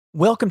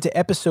Welcome to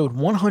episode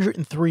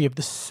 103 of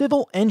the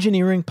Civil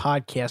Engineering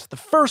Podcast, the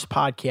first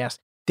podcast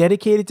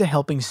dedicated to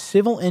helping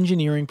civil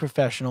engineering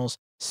professionals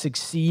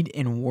succeed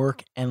in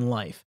work and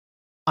life.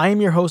 I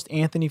am your host,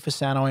 Anthony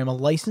Fasano. I am a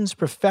licensed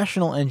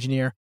professional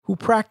engineer who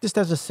practiced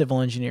as a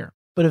civil engineer,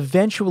 but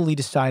eventually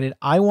decided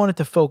I wanted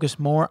to focus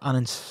more on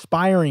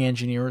inspiring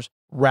engineers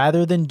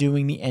rather than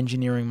doing the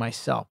engineering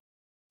myself.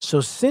 So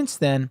since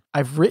then,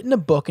 I've written a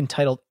book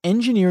entitled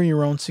Engineer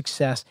Your Own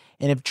Success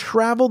and have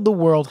traveled the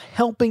world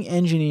helping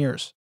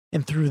engineers.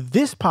 And through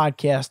this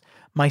podcast,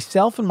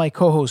 myself and my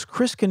co-host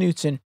Chris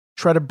Knutson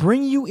try to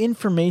bring you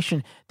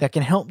information that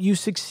can help you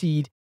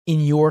succeed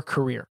in your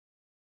career.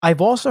 I've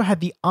also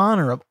had the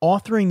honor of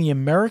authoring the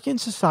American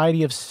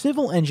Society of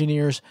Civil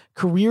Engineers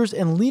Careers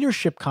and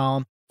Leadership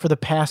column for the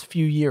past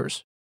few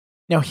years.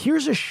 Now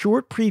here's a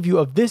short preview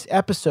of this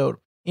episode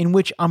in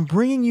which I'm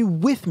bringing you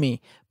with me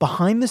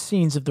behind the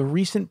scenes of the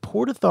recent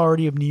Port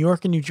Authority of New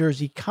York and New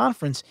Jersey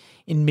conference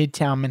in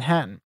Midtown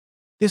Manhattan.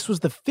 This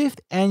was the 5th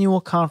annual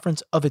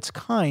conference of its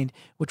kind,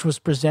 which was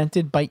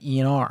presented by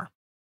E&R.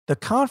 The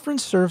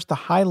conference serves to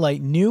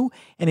highlight new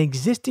and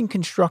existing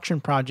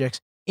construction projects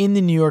in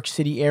the New York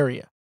City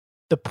area.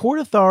 The Port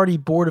Authority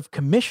Board of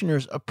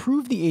Commissioners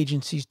approved the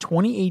agency's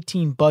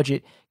 2018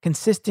 budget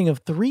consisting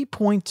of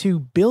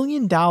 $3.2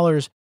 billion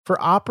for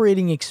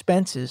operating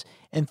expenses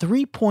and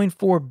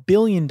 $3.4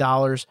 billion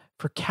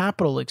for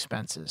capital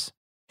expenses.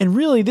 And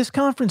really, this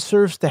conference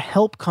serves to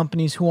help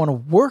companies who want to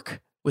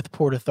work with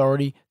Port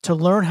Authority to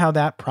learn how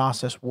that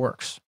process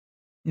works.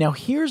 Now,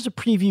 here's a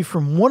preview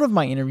from one of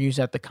my interviews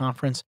at the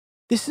conference.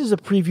 This is a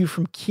preview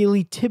from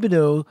Keely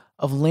Thibodeau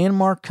of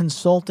Landmark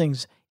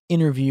Consulting's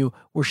interview,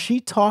 where she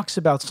talks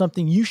about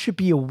something you should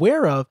be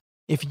aware of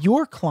if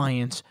your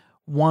clients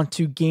want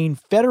to gain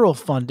federal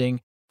funding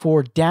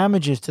for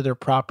damages to their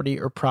property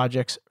or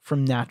projects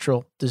from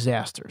natural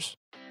disasters.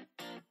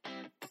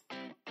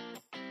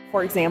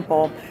 For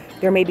example,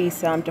 there may be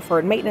some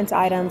deferred maintenance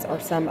items or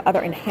some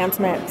other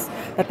enhancements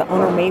that the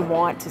owner may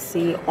want to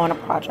see on a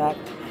project.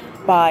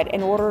 But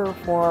in order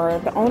for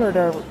the owner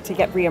to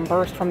get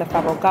reimbursed from the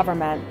federal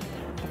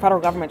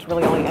government's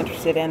really only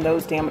interested in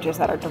those damages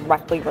that are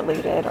directly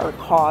related or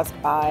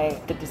caused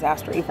by the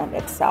disaster event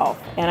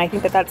itself. And I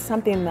think that that's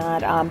something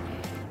that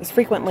is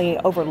frequently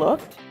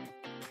overlooked.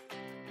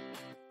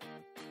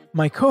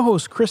 My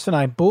co-host Chris and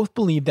I both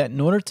believe that in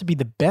order to be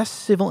the best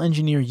civil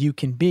engineer you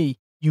can be,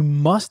 you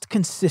must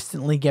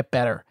consistently get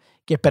better.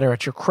 Get better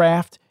at your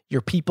craft,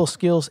 your people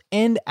skills,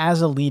 and as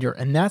a leader.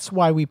 And that's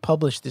why we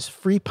publish this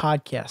free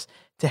podcast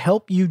to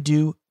help you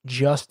do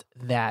just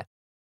that.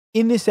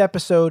 In this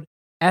episode,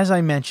 as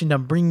I mentioned,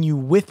 I'm bringing you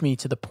with me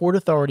to the Port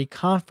Authority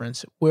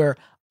Conference, where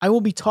I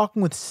will be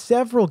talking with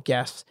several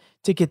guests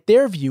to get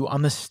their view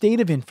on the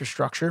state of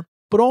infrastructure,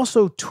 but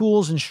also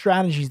tools and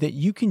strategies that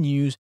you can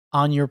use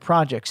on your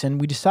projects.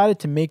 And we decided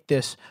to make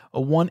this a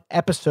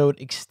one-episode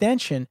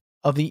extension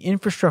of the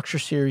infrastructure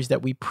series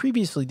that we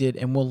previously did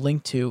and we'll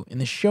link to in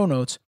the show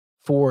notes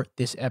for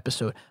this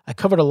episode. I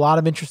covered a lot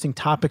of interesting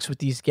topics with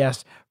these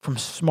guests, from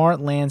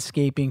smart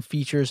landscaping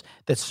features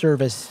that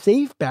serve as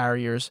safe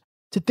barriers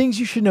to things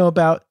you should know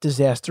about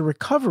disaster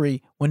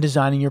recovery when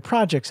designing your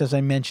projects, as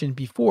I mentioned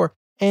before.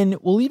 And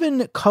we'll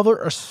even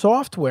cover a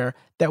software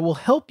that will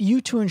help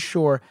you to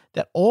ensure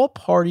that all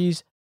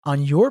parties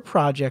on your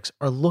projects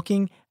are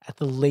looking at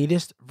the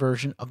latest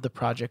version of the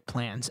project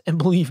plans. And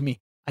believe me,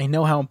 I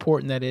know how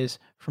important that is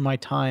for my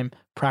time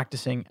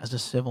practicing as a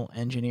civil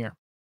engineer.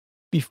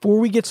 Before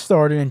we get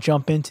started and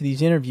jump into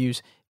these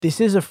interviews,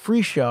 this is a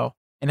free show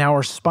and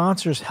our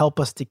sponsors help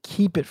us to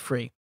keep it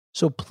free.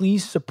 So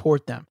please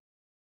support them.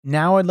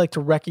 Now I'd like to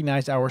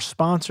recognize our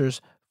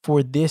sponsors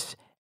for this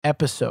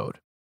episode.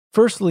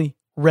 Firstly,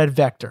 Red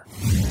Vector.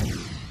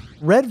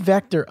 Red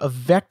Vector, a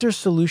Vector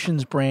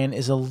Solutions brand,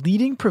 is a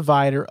leading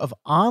provider of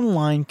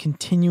online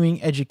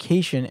continuing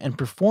education and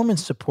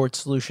performance support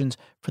solutions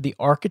for the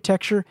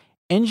architecture,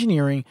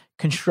 engineering,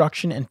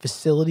 construction, and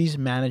facilities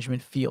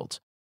management fields.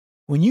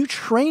 When you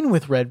train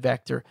with Red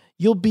Vector,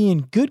 you'll be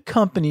in good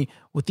company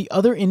with the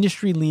other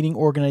industry-leading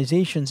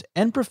organizations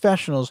and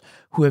professionals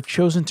who have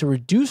chosen to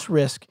reduce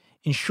risk,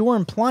 ensure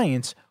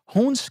compliance,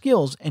 hone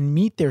skills, and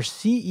meet their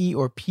CE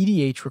or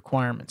PDH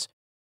requirements.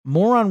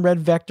 More on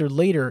Red Vector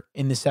later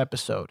in this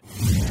episode.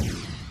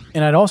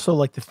 And I'd also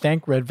like to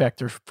thank Red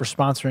Vector for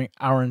sponsoring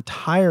our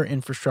entire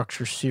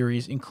infrastructure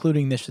series,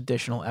 including this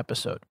additional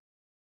episode.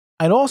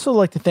 I'd also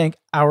like to thank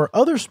our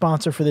other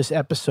sponsor for this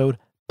episode,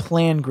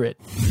 PlanGrid.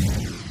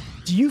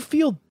 Do you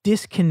feel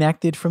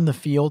disconnected from the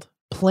field?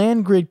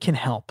 PlanGrid can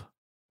help.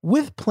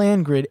 With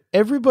PlanGrid,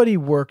 everybody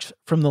works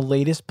from the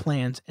latest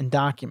plans and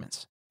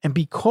documents. And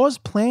because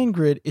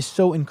PlanGrid is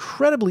so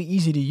incredibly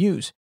easy to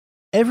use,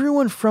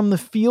 everyone from the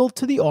field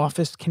to the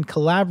office can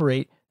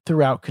collaborate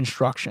throughout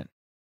construction.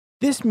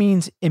 This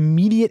means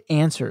immediate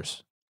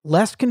answers,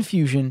 less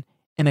confusion,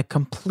 and a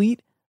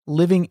complete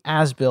living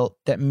as-built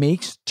that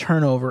makes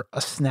turnover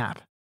a snap.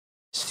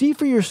 See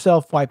for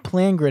yourself why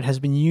PlanGrid has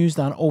been used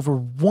on over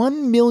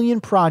 1 million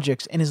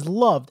projects and is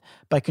loved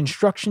by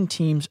construction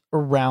teams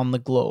around the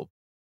globe.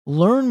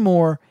 Learn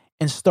more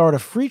and start a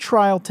free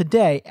trial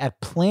today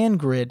at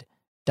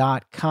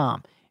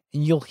plangrid.com.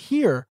 And you'll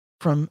hear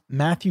from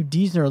Matthew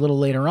Diesner a little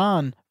later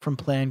on from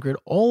PlanGrid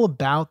all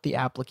about the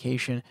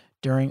application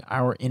during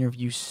our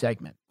interview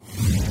segment.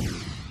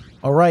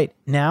 All right,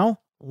 now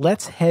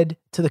let's head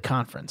to the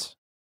conference.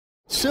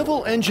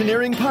 Civil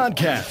Engineering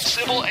Podcast.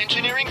 Civil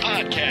Engineering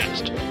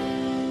Podcast.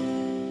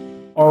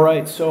 All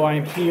right, so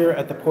I'm here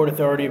at the Port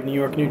Authority of New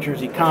York, New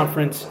Jersey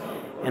conference,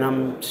 and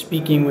I'm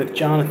speaking with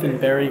Jonathan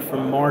Berry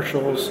from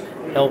Marshalls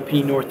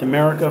LP North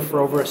America. For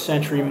over a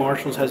century,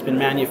 Marshalls has been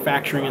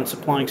manufacturing and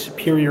supplying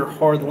superior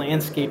hard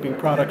landscaping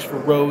products for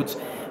roads,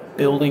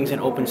 buildings,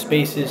 and open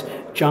spaces.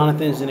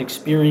 Jonathan is an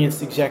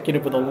experienced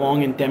executive with a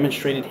long and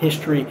demonstrated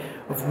history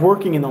of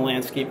working in the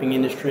landscaping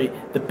industry,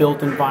 the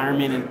built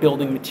environment, and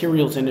building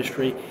materials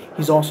industry.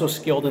 He's also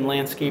skilled in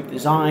landscape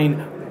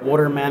design,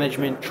 water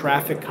management,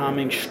 traffic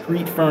calming,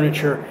 street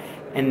furniture,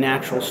 and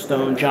natural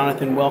stone.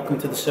 Jonathan, welcome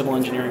to the Civil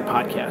Engineering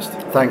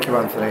Podcast. Thank you,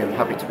 Anthony. I'm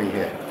happy to be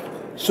here.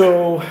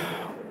 So,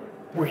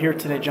 we're here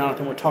today,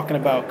 Jonathan. We're talking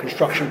about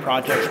construction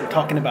projects. We're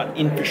talking about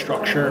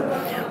infrastructure.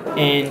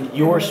 And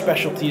your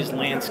specialty is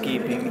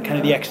landscaping, kind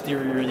of the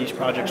exterior of these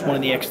projects, one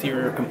of the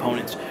exterior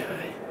components.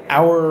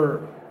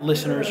 Our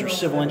listeners are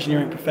civil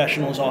engineering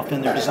professionals.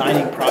 Often they're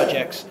designing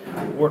projects,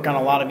 work on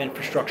a lot of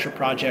infrastructure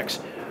projects.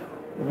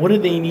 What do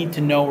they need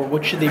to know, or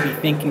what should they be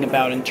thinking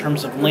about in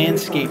terms of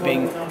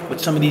landscaping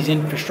with some of these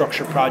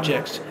infrastructure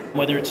projects,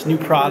 whether it's new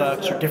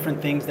products or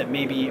different things that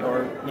maybe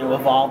are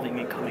evolving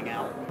and coming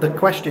out? The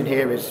question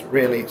here is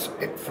really,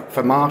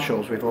 for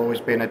Marshalls, we've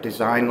always been a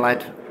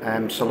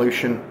design-led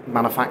solution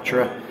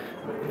manufacturer,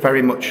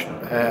 very much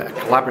a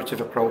collaborative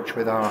approach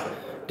with our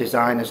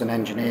designers and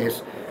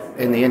engineers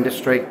in the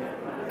industry.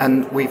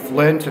 And we've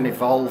learned and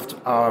evolved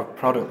our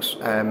products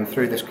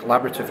through this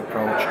collaborative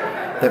approach,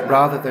 that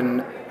rather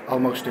than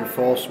almost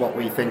enforce what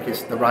we think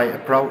is the right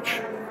approach,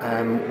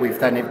 we've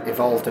then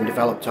evolved and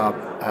developed our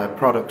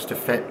products to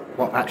fit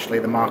what actually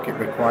the market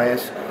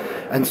requires.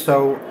 And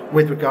so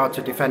with regard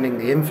to defending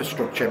the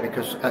infrastructure,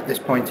 because at this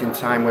point in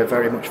time we're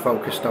very much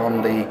focused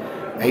on the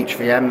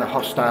HVM, the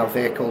hostile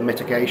vehicle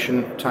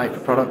mitigation type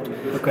of product,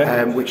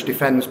 which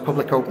defends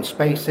public open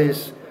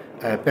spaces,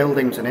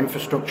 buildings and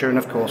infrastructure, and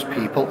of course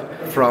people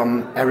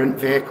from errant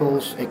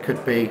vehicles. It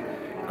could be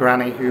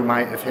granny who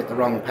might have hit the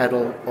wrong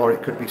pedal, or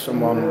it could be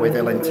someone with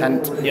ill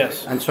intent.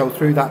 Yes. And so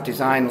through that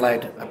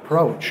design-led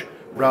approach,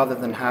 rather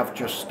than have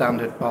just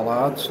standard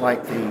bollards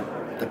like the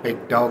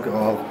big dog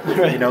or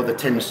the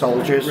tin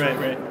soldiers,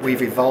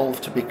 we've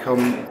evolved to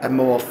become a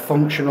more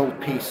functional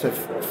piece of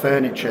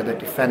furniture that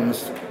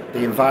defends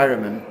the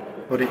environment,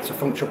 but it's a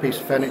functional piece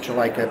of furniture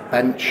like a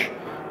bench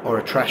or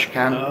a trash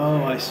can.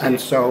 Oh, I see. And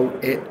so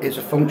it is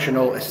a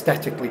functional,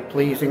 aesthetically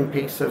pleasing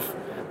piece of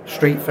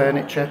street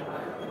furniture,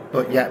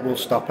 but yet will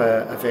stop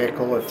a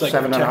vehicle of 7.5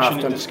 tons.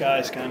 Protection in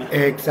disguise, kind of.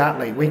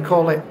 Exactly. We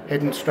call it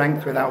hidden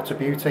strength without a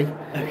beauty.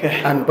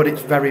 Okay. But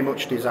it's very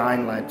much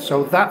design-led.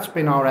 So that's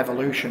been our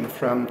evolution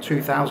from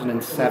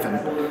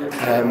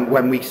 2007,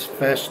 when we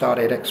first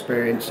started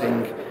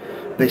experiencing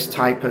this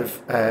type of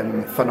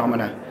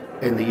phenomena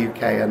in the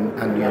UK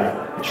and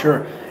Europe.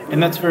 Sure.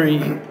 And that's very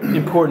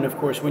important, of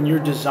course. When you're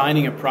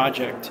designing a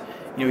project,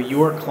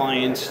 your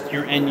clients,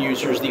 your end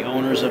users, the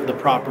owners of the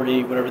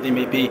property, whatever they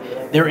may be,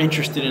 they're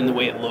interested in the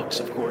way it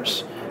looks, of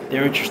course.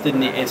 They're interested in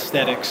the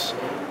aesthetics,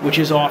 which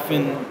is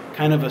often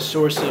kind of a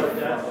source of,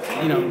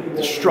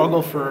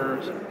 struggle for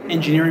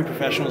engineering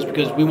professionals,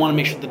 because we want to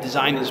make sure the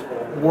design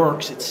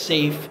works, it's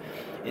safe,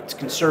 it's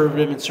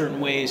conservative in certain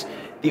ways.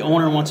 The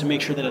owner wants to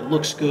make sure that it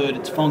looks good,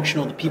 it's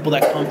functional. The people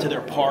that come to their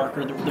park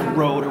or the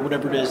road or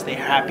whatever it is, they're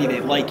happy,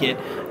 they like it,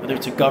 whether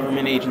it's a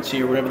government agency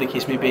or whatever the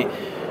case may be.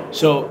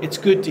 So it's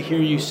good to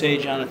hear you say,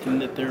 Jonathan,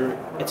 that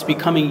it's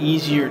becoming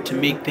easier to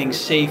make things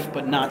safe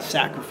but not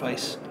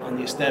sacrifice on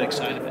the aesthetic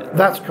side of it.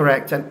 That's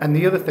correct. And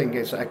the other thing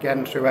is,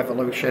 again, through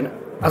evolution,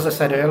 as I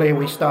said earlier,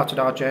 we started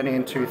our journey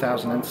in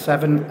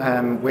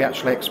 2007. We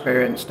actually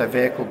experienced a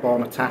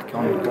vehicle-borne attack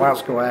on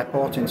Glasgow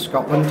Airport in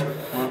Scotland.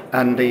 Wow.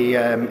 And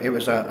it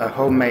was a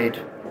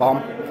homemade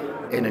bomb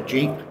in a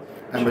Jeep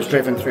and was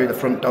driven through the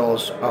front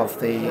doors of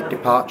the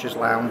departures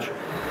lounge.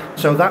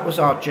 So that was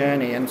our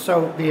journey, and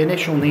so the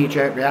initial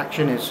knee-jerk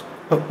reaction is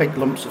put big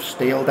lumps of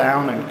steel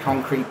down and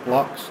concrete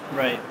blocks.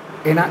 Right.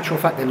 In actual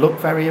fact, they look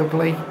very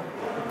ugly.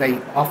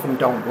 They often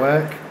don't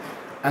work,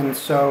 and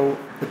so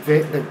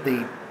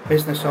the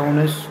business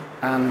owners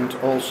and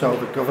also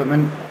the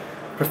government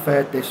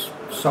preferred this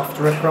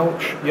softer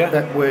approach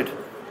that would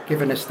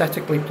give an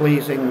aesthetically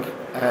pleasing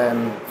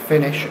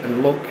finish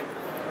and look,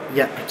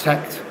 yet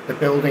protect the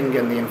building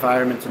and the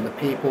environment and the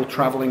people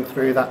travelling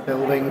through that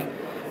building.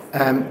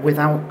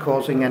 Without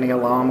causing any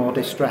alarm or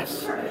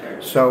distress.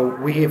 So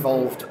we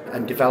evolved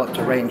and developed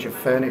a range of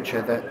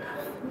furniture that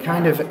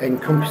kind of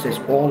encompasses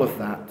all of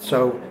that.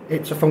 So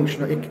it's a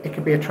functional, it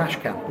could be a trash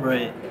can.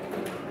 Right.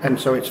 And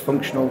so it's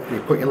functional, you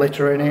put your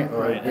litter in it.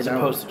 Or, as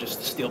opposed to just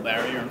a steel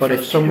barrier. But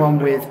if someone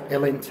with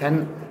ill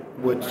intent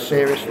would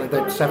seriously,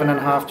 the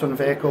 7.5 ton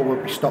vehicle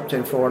would be stopped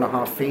in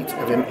 4.5 feet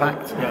of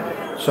impact.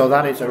 Yeah. So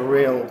that is a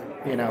real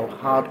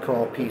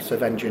hardcore piece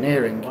of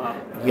engineering,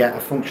 yet a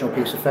functional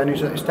piece of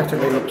furniture that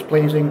aesthetically looks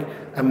pleasing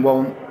and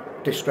won't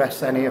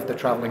distress any of the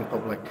travelling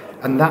public.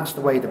 And that's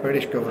the way the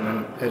British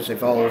government has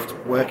evolved,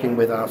 working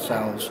with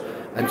ourselves.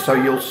 And so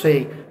you'll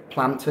see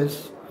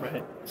planters,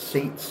 Right.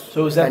 seats.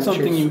 So is that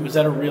benches. was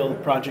that a real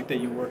project that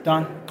you worked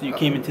on? You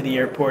came into the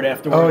airport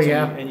afterwards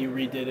and you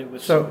redid it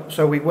with...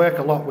 So we work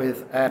a lot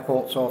with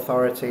airports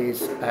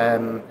authorities,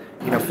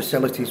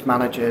 facilities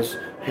managers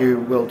who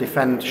will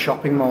defend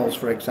shopping malls,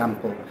 for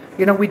example.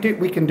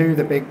 We can do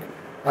the big,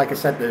 like I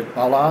said, the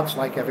bollards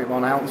like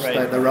everyone else,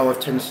 Right. the row of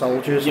tin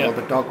soldiers or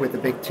the dog with the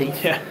big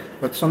teeth. Yeah.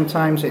 But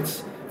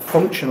sometimes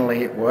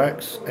functionally it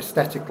works,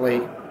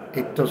 aesthetically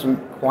it doesn't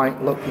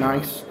quite look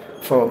nice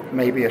for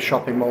maybe a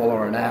shopping mall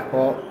or an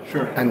airport.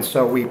 Sure. And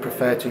so we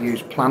prefer to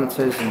use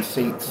planters and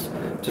seats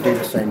to do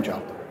the same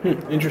job.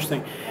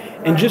 Interesting.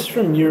 And just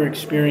from your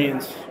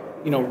experience,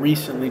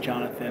 recently,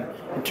 Jonathan,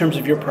 in terms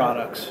of your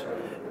products,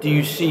 do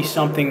you see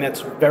something that's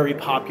very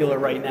popular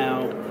right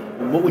now?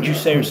 What would you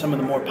say are some of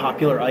the more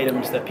popular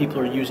items that people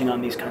are using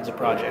on these kinds of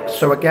projects?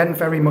 So again,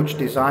 very much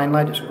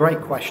design-led. It's a great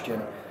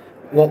question.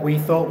 What we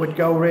thought would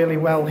go really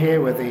well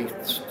here were the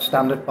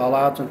standard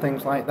bollards and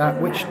things like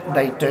that, which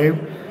they do.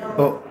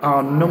 But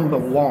our number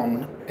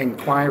one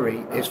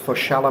inquiry is for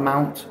shallow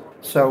mount.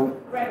 So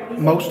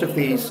most of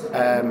these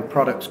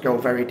products go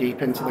very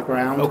deep into the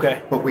ground.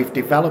 Okay. But we've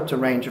developed a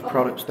range of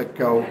products that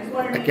go,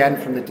 again,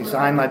 from the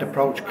design-led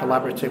approach,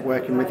 collaborative,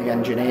 working with the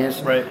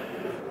engineers. Right.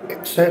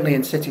 Certainly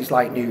in cities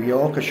like New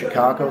York or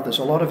Chicago, there's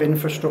a lot of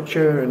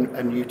infrastructure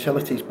and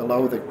utilities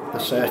below the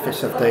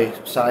surface of the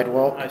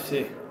sidewalk. I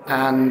see.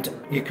 And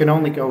you can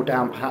only go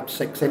down perhaps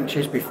 6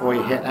 inches before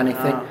you hit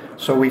anything.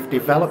 So we've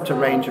developed a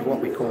range of what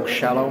we call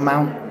shallow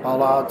mount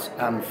bollards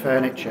and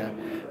furniture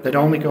that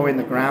only go in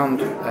the ground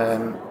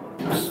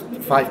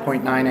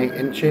 5.98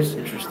 inches.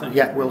 Interesting.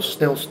 Yet will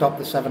still stop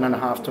the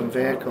 7.5 ton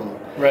vehicle.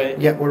 Right.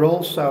 Yet we're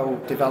also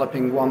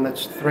developing one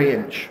that's 3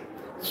 inch.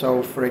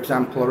 So, for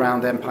example,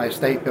 around Empire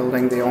State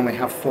Building, they only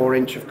have 4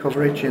 inch of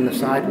coverage in the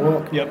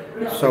sidewalk.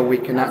 Yep. So we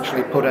can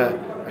actually put a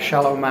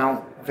shallow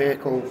mount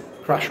vehicle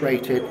crash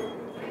rated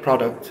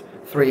product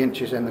 3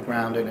 inches in the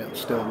ground and it'll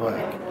still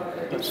work.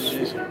 That's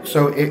amazing.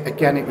 So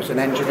it was an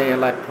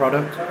engineer-led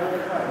product.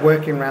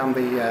 Working around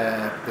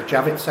the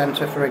Javits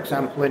Center, for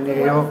example, in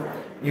New York,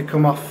 you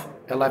come off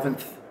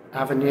 11th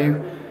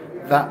Avenue,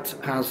 that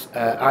has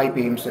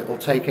I-beams that will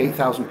take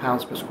 8,000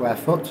 pounds per square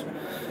foot.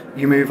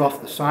 You move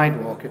off the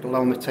sidewalk, it'll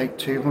only take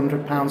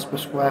 200 pounds per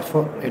square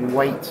foot in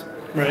weight.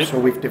 Right. So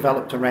we've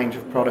developed a range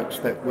of products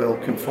that will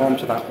conform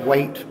to that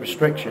weight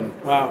restriction,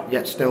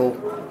 yet still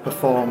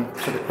perform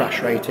to the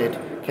crash-rated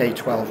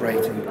K12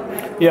 rating.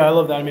 Yeah, I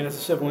love that. I mean, as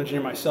a civil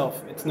engineer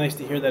myself, it's nice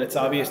to hear that it's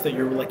obvious that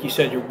you're, like you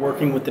said, you're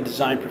working with the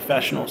design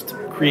professionals to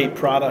create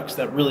products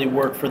that really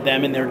work for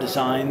them and their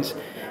designs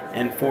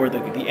and for the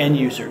end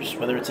users,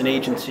 whether it's an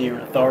agency or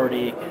an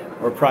authority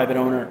or a private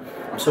owner.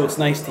 So it's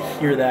nice to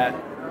hear that.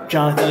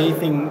 Jonathan,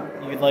 anything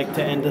you'd like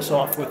to end us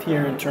off with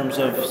here in terms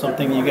of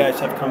something you guys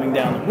have coming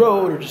down the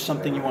road or just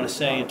something you want to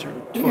say to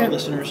our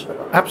listeners?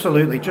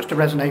 Absolutely. Just to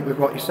resonate with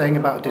what you're saying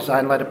about a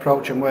design-led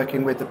approach and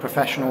working with the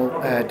professional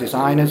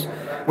designers.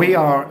 We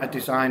are a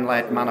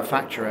design-led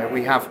manufacturer.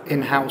 We have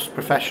in-house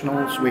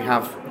professionals, we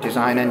have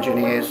design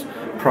engineers,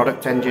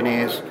 product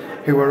engineers,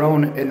 who are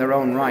in their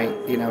own right,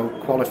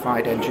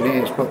 qualified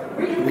engineers, but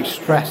we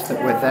stress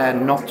that we're there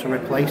not to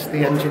replace the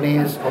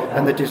engineers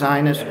and the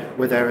designers.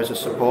 We're there as a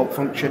support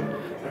function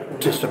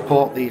to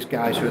support these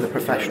guys who are the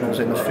professionals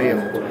in the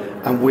field,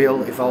 and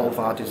we'll evolve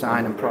our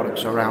design and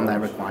products around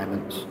their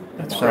requirements.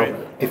 That's great.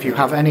 If you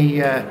have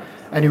any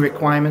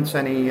requirements,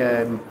 any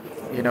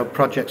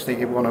projects that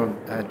you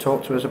want to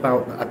talk to us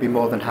about, I'd be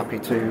more than happy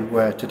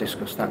to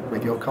discuss that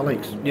with your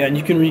colleagues. Yeah, and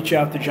you can reach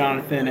out to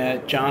Jonathan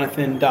at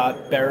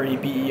jonathan.berry,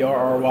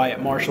 B-E-R-R-Y,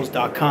 at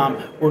marshalls.com.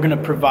 We're going to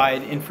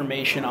provide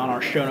information on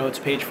our show notes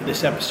page for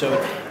this episode.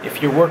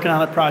 If you're working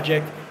on a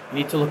project, you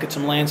need to look at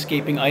some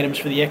landscaping items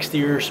for the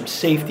exterior, some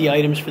safety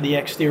items for the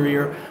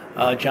exterior.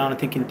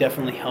 Jonathan can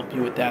definitely help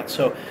you with that.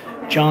 So,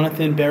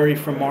 Jonathan Berry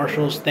from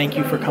Marshalls, thank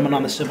you for coming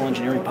on the Civil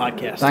Engineering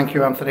Podcast. Thank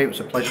you, Anthony. It was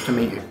a pleasure to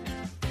meet you.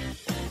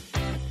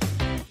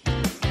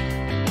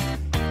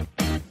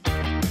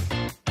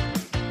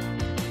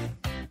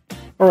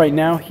 All right,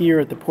 now here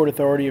at the Port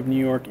Authority of New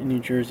York and New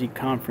Jersey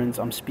Conference,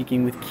 I'm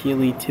speaking with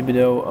Keely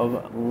Thibodeau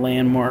of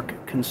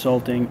Landmark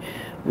Consulting.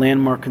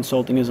 Landmark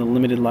Consulting is a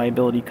limited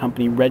liability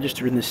company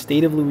registered in the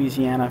state of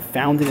Louisiana,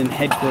 founded and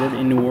headquartered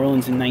in New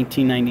Orleans in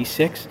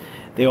 1996.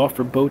 They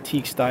offer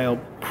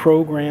boutique-style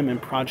program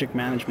and project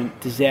management,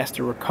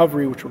 disaster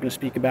recovery, which we're going to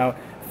speak about,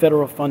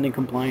 federal funding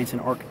compliance,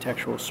 and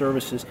architectural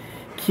services.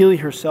 Keely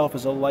herself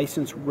is a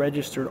licensed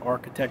registered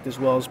architect as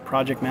well as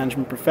project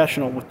management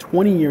professional with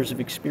 20 years of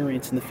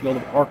experience in the field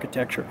of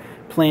architecture,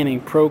 planning,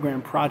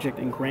 program, project,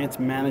 and grants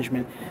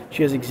management.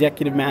 She has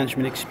executive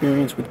management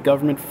experience with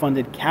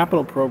government-funded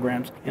capital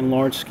programs and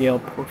large-scale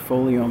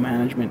portfolio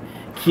management.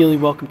 Keely,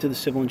 welcome to the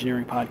Civil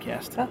Engineering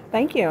Podcast. Oh,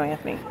 thank you,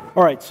 Anthony.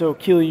 All right, so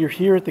Keely, you're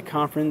here at the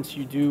conference.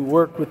 You do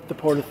work with the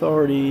Port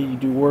Authority. You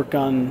do work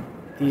on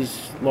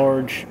these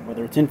large,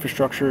 whether it's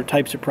infrastructure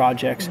types of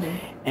projects,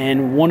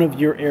 and one of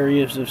your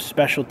areas of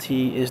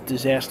specialty is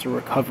disaster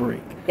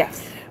recovery.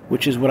 Yes.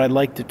 Which is what I'd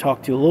like to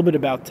talk to you a little bit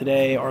about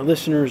today. Our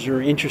listeners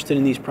are interested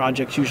in these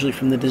projects usually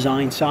from the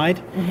design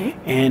side,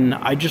 and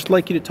I'd just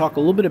like you to talk a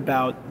little bit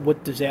about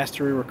what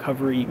disaster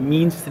recovery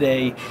means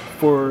today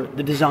for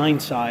the design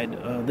side,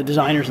 the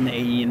designers in the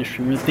AE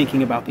industry when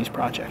thinking about these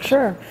projects.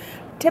 Sure.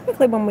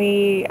 Typically when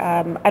we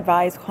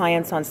advise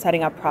clients on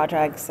setting up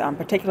projects,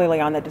 particularly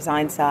on the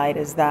design side,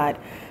 is that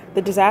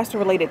the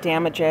disaster-related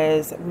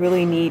damages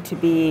really need to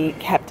be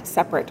kept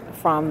separate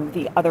from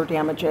the other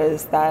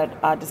damages that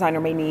a designer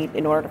may need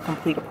in order to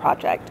complete a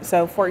project.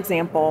 So, for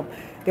example,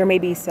 there may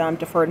be some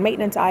deferred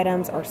maintenance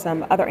items or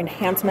some other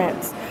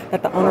enhancements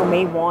that the owner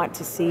may want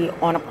to see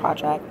on a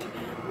project.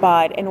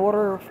 But in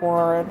order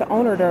for the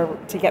owner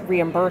to get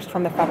reimbursed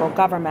from the federal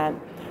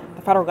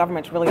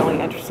government's really only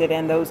interested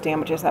in those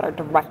damages that are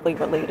directly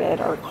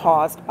related or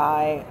caused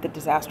by the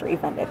disaster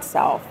event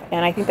itself.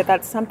 And I think that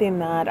that's something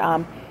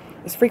that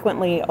is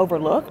frequently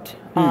overlooked.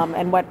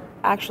 And what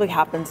actually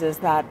happens is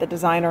that the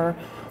designer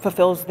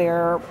fulfills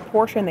their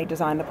portion, they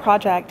design the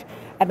project,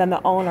 and then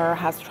the owner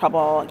has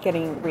trouble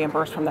getting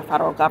reimbursed from the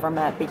federal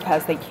government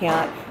because they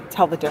can't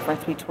tell the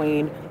difference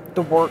between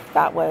the work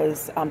that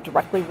was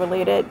directly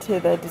related to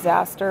the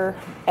disaster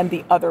and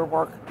the other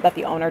work that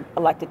the owner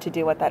elected to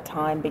do at that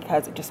time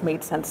because it just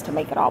made sense to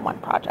make it all one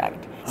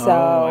project.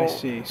 I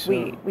see.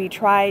 So we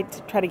try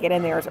to get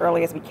in there as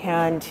early as we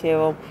can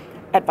to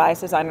advise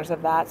designers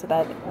of that so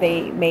that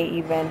they may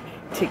even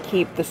to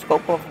keep the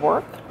scope of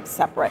work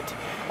separate.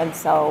 And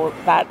so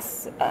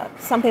that's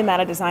something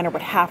that a designer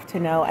would have to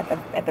know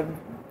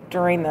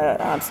during the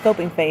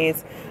scoping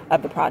phase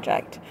of the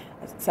project.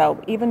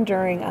 So even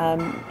during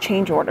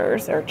change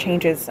orders or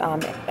changes,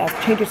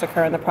 as changes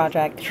occur in the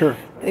project,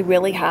 they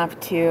really have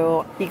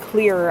to be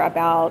clear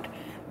about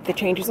the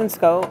changes in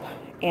scope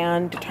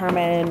and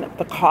determine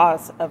the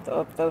cause of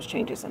those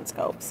changes in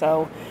scope.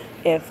 So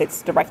if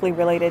it's directly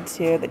related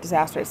to the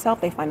disaster itself,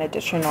 they find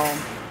additional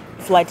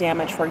flood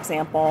damage, for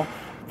example,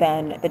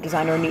 then the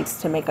designer needs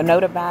to make a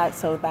note of that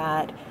so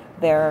that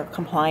their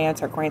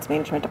compliance or grants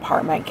management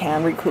department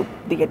can recoup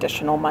the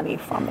additional money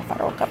from the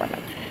federal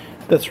government.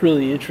 That's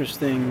really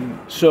interesting.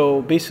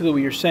 So basically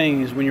what you're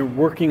saying is when you're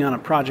working on a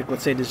project,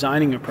 let's say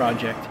designing a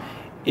project,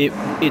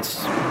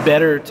 it's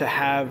better to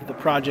have the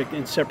project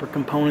in separate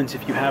components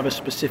if you have a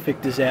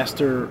specific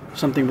disaster,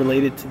 something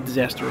related to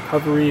disaster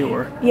recovery,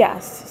 or?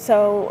 Yes.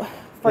 So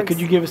could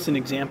you give us an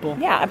example?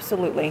 Yeah,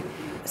 absolutely.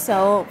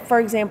 So, for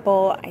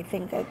example, I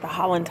think the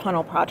Holland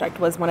Tunnel project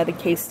was one of the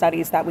case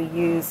studies that we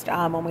used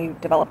when we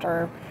developed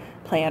our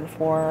plan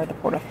for the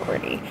Port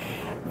Authority.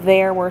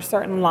 There were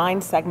certain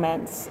line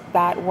segments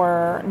that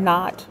were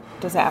not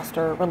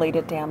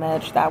disaster-related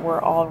damage that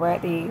were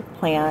already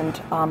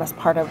planned as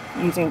part of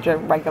using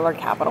regular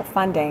capital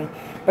funding,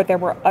 but there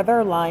were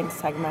other line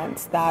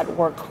segments that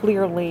were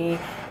clearly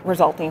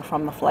resulting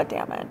from the flood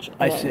damage.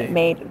 I see. It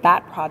made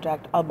that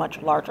project a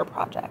much larger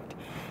project.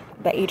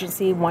 The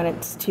agency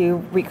wanted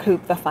to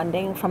recoup the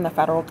funding from the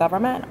federal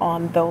government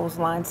on those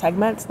line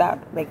segments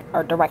that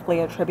are directly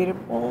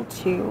attributable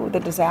to the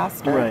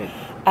disaster. Right.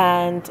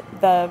 And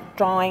the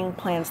drawing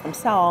plans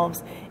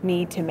themselves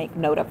need to make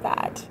note of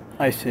that.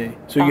 I see.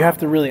 So you have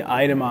to really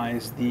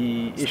itemize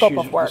the scope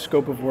issues, of work. the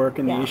scope of work,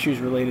 and the issues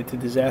related to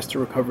disaster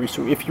recovery.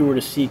 So if you were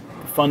to seek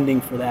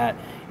funding for that,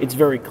 it's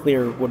very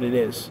clear what it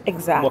is.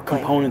 Exactly. What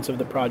components of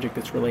the project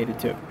it's related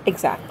to.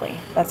 Exactly.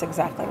 That's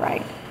exactly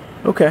right.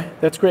 Okay,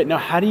 that's great. Now,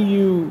 how do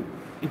you,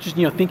 just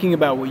thinking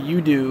about what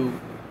you do,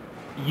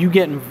 you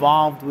get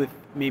involved with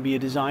maybe a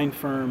design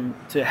firm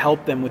to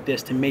help them with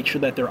this, to make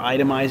sure that they're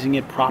itemizing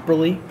it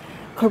properly?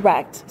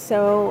 Correct.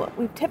 So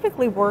we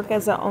typically work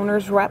as an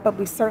owner's rep, but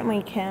we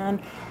certainly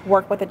can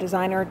work with a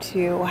designer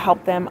to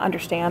help them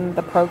understand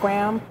the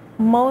program.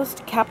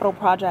 Most capital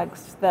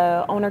projects,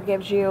 the owner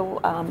gives you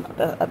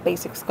a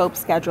basic scope,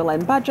 schedule,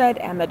 and budget,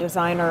 and the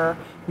designer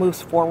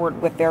moves forward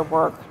with their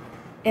work.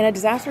 In a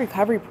disaster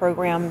recovery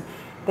program,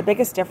 the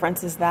biggest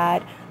difference is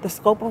that the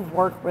scope of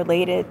work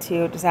related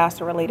to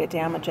disaster-related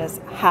damages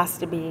has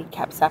to be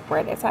kept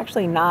separate. It's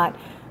actually not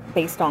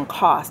based on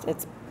cost,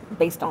 it's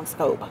based on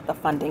scope. The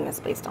funding is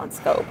based on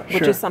scope,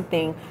 which is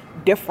something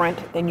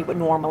different than you would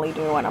normally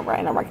do in a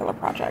regular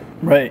project.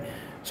 Right.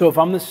 So if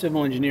I'm the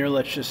civil engineer,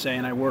 let's just say,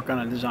 and I work on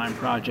a design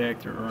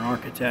project or an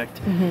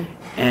architect,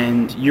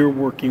 and you're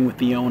working with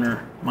the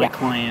owner, my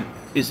client,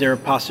 is there a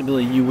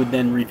possibility you would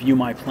then review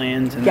my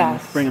plans and then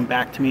bring them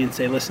back to me and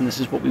say, listen, this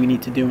is what we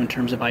need to do in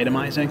terms of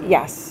itemizing?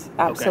 Yes,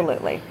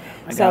 absolutely.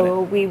 Okay.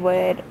 So we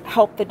would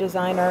help the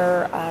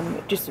designer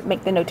just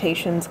make the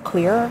notations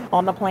clear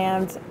on the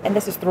plans, and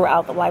this is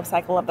throughout the life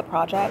cycle of the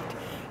project,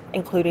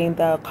 including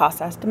the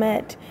cost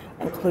estimate,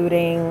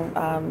 including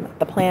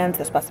the plans,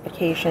 the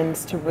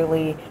specifications, to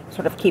really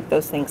sort of keep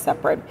those things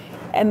separate.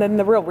 And then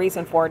the real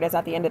reason for it is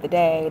at the end of the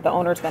day, the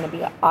owner is going to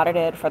be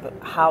audited for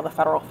how the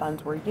federal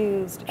funds were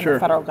used, and the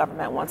federal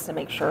government wants to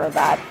make sure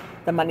that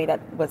the money that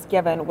was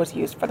given was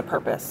used for the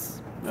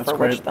purpose for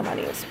which the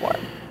money is for.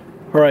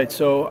 All right,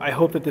 so I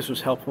hope that this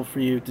was helpful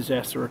for you.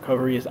 Disaster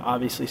recovery is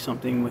obviously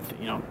something with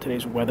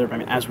today's weather. I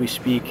mean, as we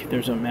speak,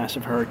 there's a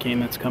massive hurricane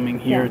that's coming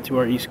here to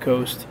our East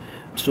Coast.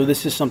 So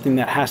this is something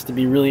that has to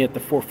be really at the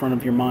forefront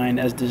of your mind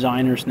as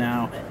designers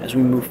now, as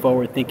we move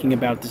forward, thinking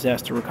about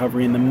disaster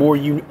recovery. And the more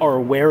you are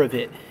aware of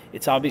it,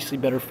 it's obviously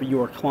better for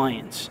your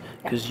clients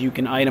because you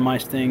can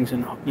itemize things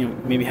and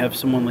maybe have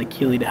someone like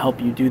Keely to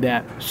help you do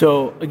that.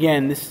 So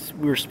again,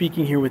 we're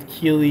speaking here with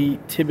Keely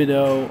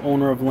Thibodeau,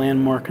 owner of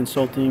Landmark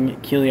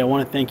Consulting. Keely, I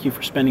want to thank you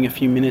for spending a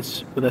few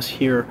minutes with us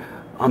here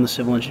on the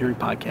Civil Engineering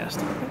Podcast.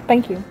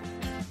 Thank you.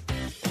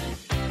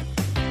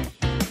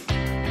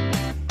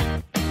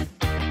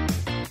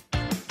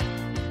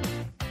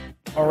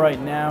 All right,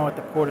 now at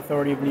the Port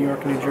Authority of New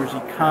York and New Jersey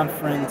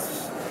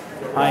Conference,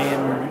 I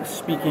am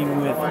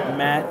speaking with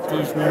Matt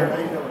Diesner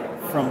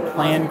from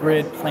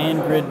PlanGrid.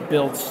 PlanGrid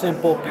builds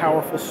simple,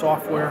 powerful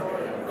software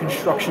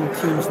construction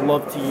teams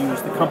love to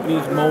use. The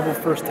company's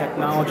mobile-first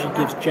technology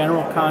gives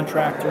general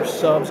contractors,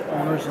 subs,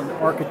 owners, and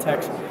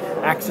architects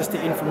access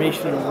to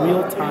information in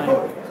real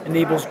time,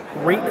 enables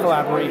great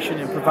collaboration,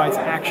 and provides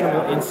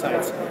actionable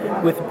insights.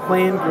 With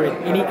PlanGrid,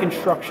 any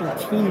construction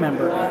team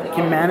member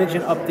can manage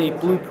and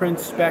update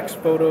blueprints, specs,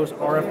 photos,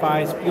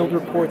 RFIs, field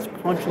reports,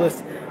 punch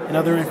lists, and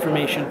other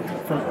information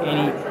from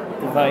any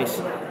device.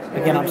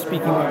 Again, I'm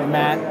speaking with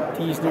Matt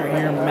Diesner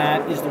here.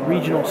 Matt is the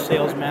Regional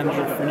Sales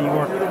Manager for New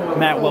York.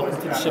 Matt, welcome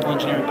to the Civil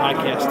Engineering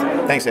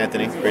Podcast. Thanks,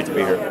 Anthony. Great to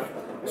be here.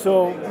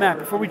 So, Matt,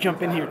 before we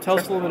jump in here, tell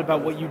us a little bit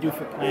about what you do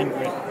for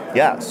PlanGrid.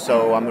 Yeah,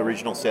 so I'm the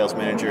Regional Sales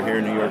Manager here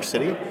in New York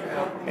City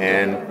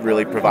and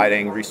really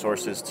providing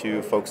resources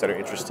to folks that are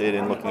interested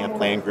in looking at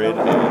PlanGrid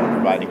and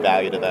providing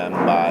value to them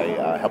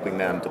by helping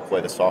them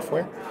deploy the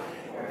software.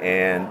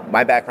 And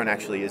my background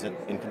actually isn't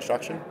in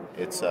construction.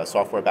 It's a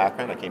software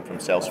background. I came from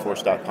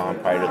Salesforce.com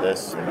prior to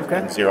this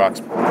and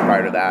Xerox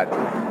prior to that.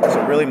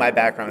 So really my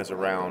background is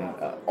around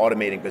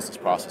automating business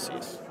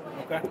processes.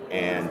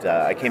 And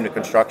I came to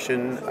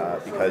construction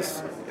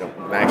because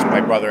my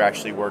brother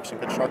actually works in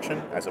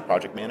construction as a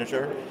project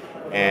manager,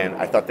 and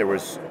I thought there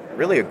was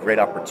really a great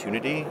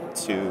opportunity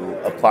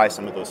to apply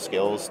some of those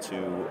skills to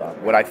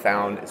what I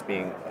found as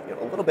being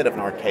a little bit of an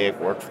archaic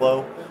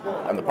workflow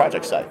on the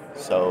project side.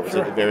 So it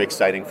was very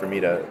exciting for me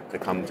to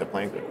come to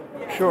PlanGrid.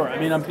 Sure. I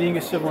mean, I'm being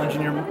a civil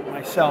engineer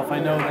myself. I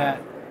know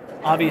that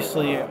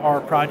obviously our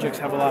projects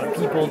have a lot of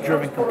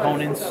people-driven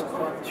components,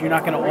 so you're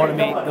not going to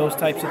automate those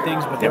types of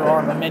things, but there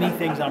are many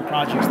things on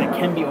projects that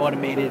can be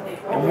automated.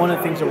 And one of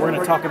the things that we're going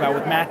to talk about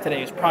with Matt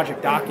today is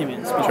project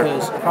documents,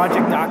 because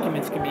project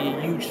documents can be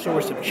a huge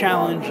source of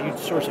challenge, huge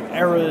source of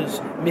errors,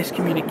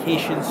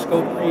 miscommunication,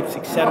 scope creeps,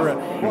 etc.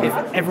 if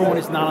everyone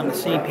is not on the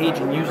same page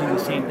and using the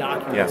same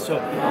document. Yeah.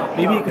 So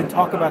maybe you can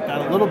talk about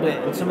that a little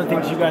bit and some of the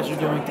things you guys are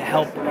doing to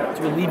help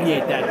to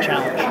alleviate that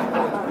challenge.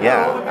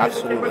 Yeah,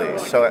 absolutely.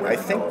 So I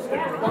think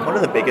one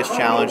of the biggest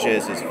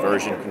challenges is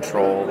version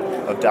control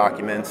of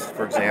documents.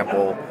 For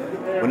example,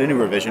 when a new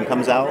revision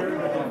comes out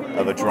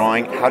of a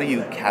drawing, how do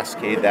you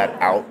cascade that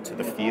out to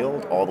the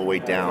field all the way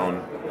down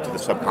to the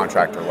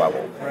subcontractor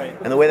level? Right.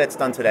 And the way that's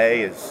done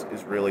today is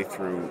really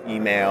through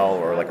email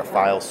or like a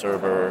file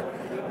server,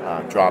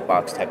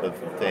 Dropbox type of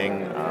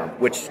thing,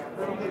 which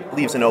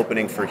leaves an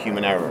opening for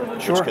human error,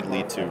 which could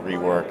lead to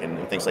rework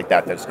and things like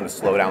that. That's going to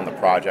slow down the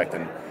project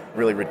and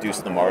really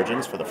reduce the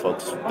margins for the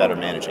folks that are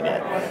managing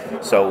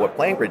it. So what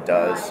PlanGrid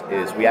does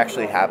is we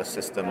actually have a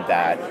system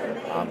that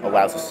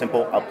allows a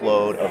simple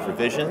upload of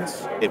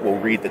revisions. It will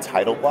read the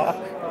title block,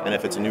 and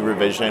if it's a new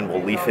revision,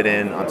 we'll leaf it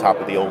in on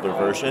top of the older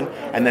version,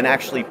 and then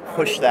actually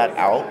push that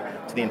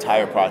out to the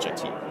entire project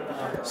team.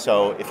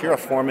 So if you're a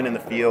foreman in the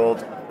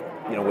field,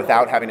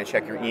 without having to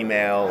check your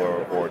email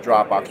or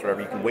Dropbox or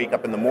whatever, you can wake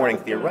up in the morning,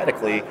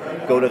 theoretically,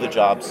 go to the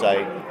job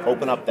site,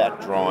 open up that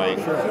drawing,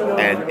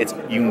 and it's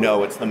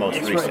the most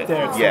recent. Right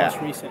there. It's the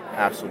most recent.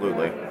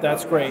 Absolutely.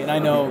 That's great. And I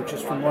know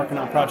just from working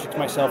on projects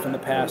myself in the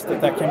past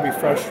that can be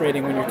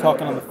frustrating when you're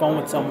talking on the phone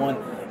with someone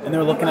and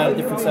they're looking at a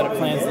different set of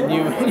plans than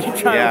you, and you're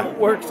trying to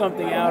work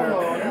something out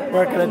or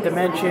work at a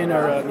dimension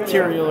or a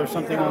material or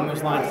something along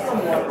those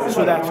lines.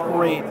 So that's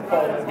great.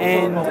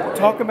 And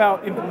talk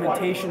about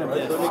implementation of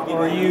this.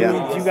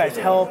 Do you guys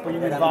help? Are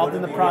you involved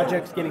in the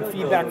projects, getting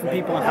feedback from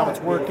people on how it's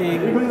working?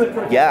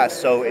 Yeah,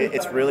 so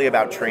it's really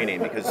about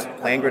training, because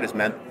PlanGrid is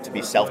meant to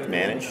be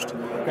self-managed.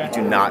 You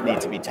do not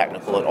need to be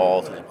technical at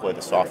all to deploy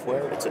the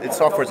software. It's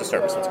software as a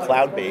service, so it's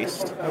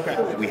cloud-based.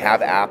 We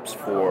have apps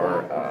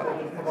for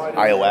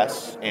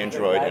iOS,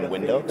 Android, and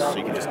Windows, so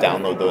you can just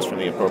download those from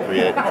the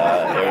appropriate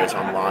areas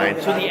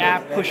online. So the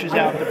app pushes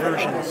out the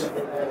versions.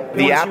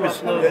 The app is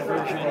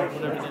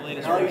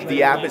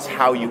the app is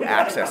how you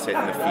access it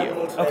in the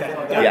field.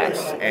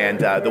 Yes, and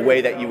the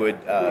way that you would,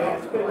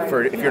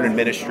 if you're an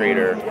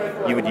administrator,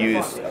 you would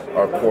use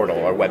our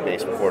portal, our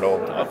web-based portal,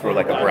 through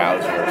like a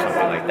browser or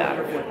something like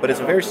that. But it's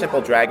a very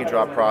simple drag and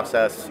drop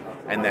process.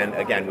 And then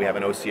again, we have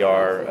an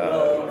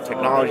OCR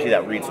technology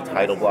that reads the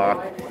title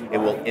block. It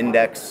will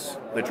index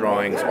the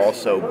drawings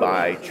also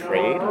by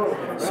trade.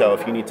 So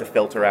if you need to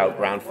filter out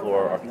ground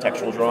floor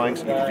architectural drawings,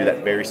 you can do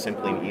that very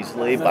simply and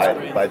easily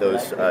by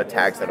those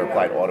tags that are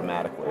applied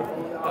automatically.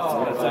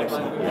 That's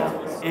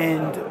excellent.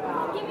 And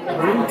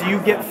do you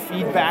get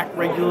feedback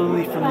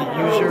regularly from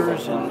the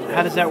users, and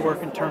how does that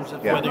work in terms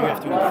of whether you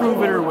have to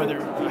improve it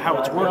or how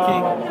it's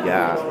working?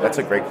 Yeah, that's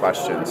a great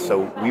question.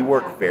 So we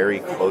work very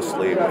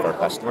closely with our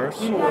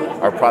customers.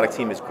 Our product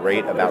team is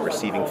great about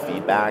receiving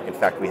feedback. In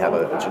fact, we have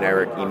a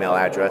generic email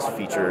address,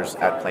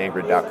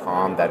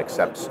 features@plangrid.com, that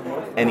accepts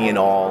any and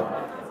all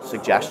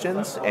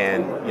suggestions,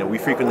 and we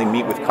frequently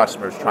meet with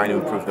customers trying to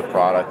improve the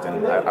product,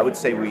 and I would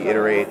say we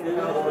iterate,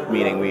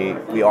 meaning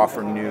we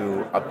offer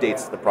new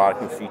updates to the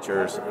product and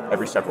features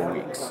every several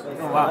weeks.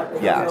 Oh, wow.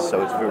 Yeah,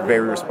 so it's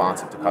very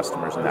responsive to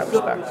customers in that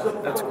respect.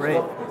 That's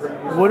great.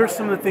 What are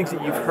some of the things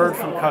that you've heard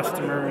from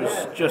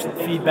customers, just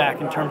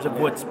feedback in terms of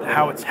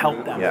how it's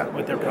helped them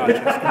with their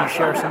projects? Can you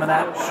share some of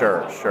that?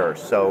 Sure.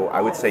 So I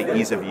would say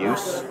ease of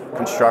use.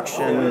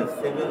 Construction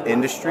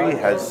industry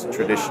has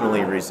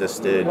traditionally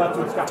resisted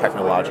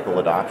technological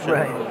adoption,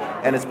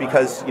 and it's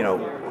because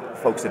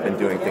folks have been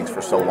doing things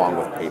for so long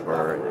with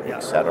paper,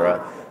 etc.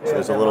 So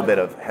there's a little bit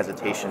of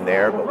hesitation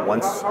there, but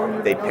once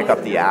they pick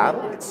up the app,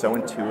 it's so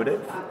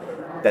intuitive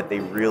that they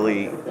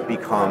really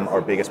become our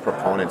biggest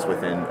proponents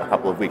within a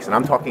couple of weeks. And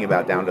I'm talking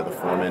about down to the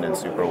foreman and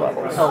super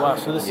levels. Oh, wow.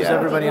 So this is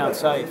everybody on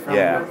site.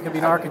 It could be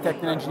an architect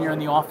and engineer in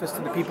the office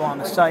to the people on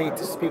the site,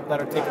 to people that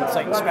are taking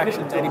site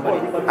inspections, anybody.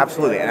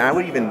 Absolutely. And I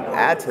would even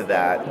add to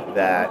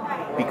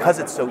that because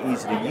it's so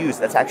easy to use,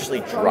 that's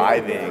actually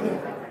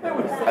driving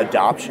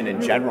adoption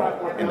in general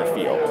in the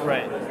field.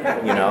 Right.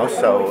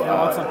 So they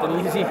want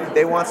something easy.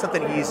 They want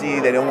something easy.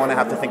 They don't want to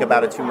have to think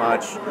about it too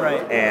much. Right.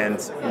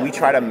 And we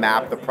try to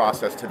map the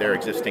process to their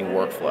existing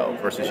workflow.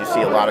 Versus you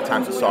see a lot of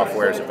times the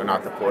softwares, if they're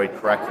not deployed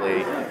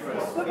correctly,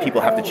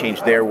 people have to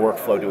change their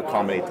workflow to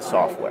accommodate the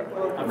software.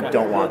 Okay. We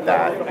don't want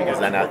that, because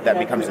then that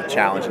becomes a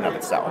challenge in of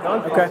itself.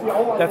 Okay,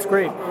 that's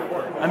great.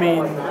 I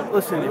mean,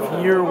 listen,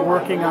 if you're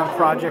working on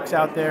projects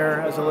out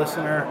there as a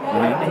listener,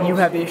 and you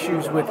have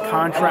issues with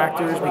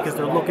contractors because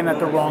they're looking at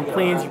the wrong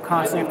plans, you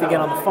constantly have to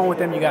get on the phone with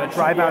them, you got to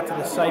drive out to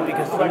the site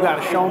because you got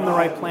to show them the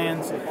right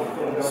plans.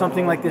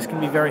 Something like this can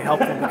be very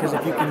helpful, because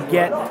if you can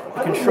get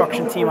the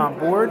construction team on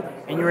board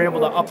and you're able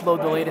to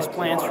upload the latest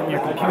plans from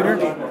your computer,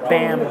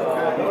 bam,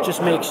 it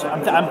just makes,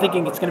 I'm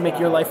thinking it's going to make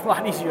your life a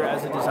lot easier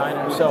as a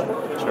designer. So,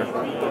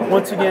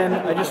 once again,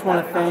 I just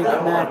want to thank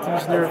Matt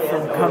Diesner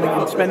for coming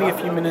and spending a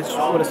few minutes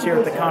with us here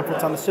at the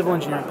conference on the Civil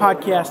Engineering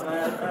Podcast.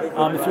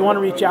 If you want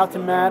to reach out to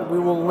Matt, we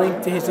will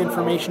link to his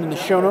information in the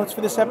show notes for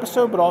this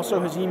episode, but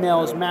also his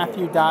email is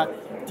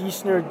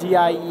matthew.diesner,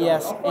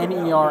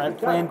 D-I-E-S-N-E-R,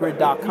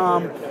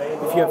 @plangrid.com.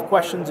 If you have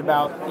questions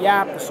about the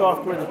app, the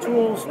software, the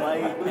tools.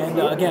 And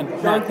again,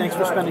 Matt, thanks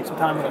for spending some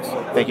time with us.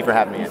 Thank you for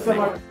having me,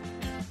 Anthony.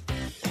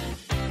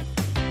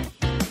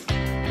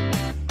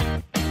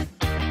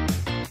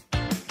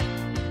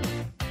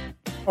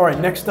 All right,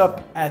 next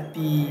up at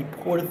the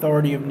Port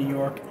Authority of New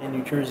York and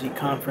New Jersey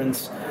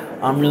Conference,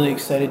 I'm really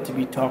excited to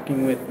be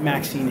talking with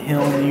Maxine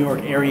Hill, New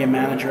York Area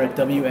Manager at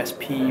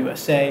WSP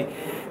USA.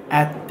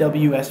 At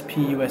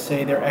WSP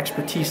USA, their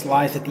expertise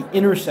lies at the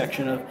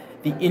intersection of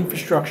the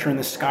infrastructure and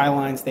the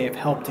skylines they have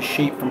helped to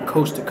shape from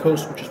coast to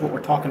coast, which is what we're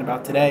talking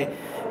about today.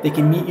 They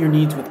can meet your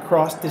needs with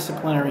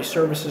cross-disciplinary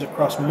services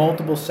across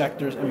multiple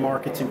sectors and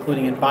markets,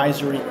 including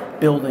advisory,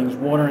 buildings,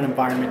 water and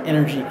environment,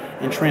 energy,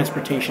 and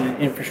transportation and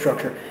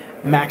infrastructure.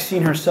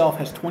 Maxine herself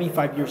has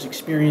 25 years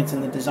experience in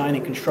the design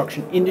and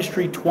construction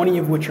industry, 20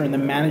 of which are in the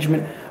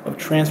management of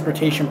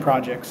transportation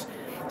projects.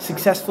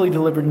 Successfully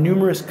delivered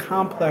numerous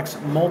complex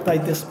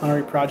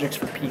multidisciplinary projects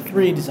for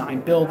P3, design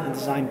build, and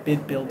design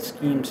bid build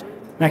schemes.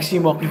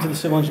 Maxine, welcome to the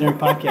Civil Engineering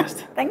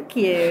Podcast. Thank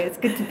you. It's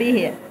good to be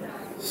here.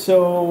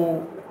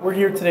 So we're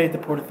here today at the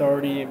Port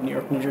Authority of New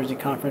York, New Jersey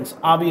Conference.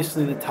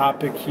 Obviously, the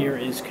topic here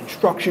is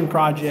construction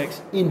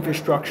projects,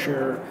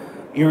 infrastructure.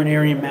 You're an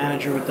area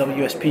manager with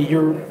WSP.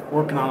 You're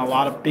working on a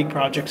lot of big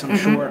projects, I'm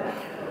sure.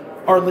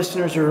 Our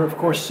listeners are, of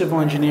course, civil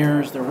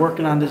engineers. They're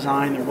working on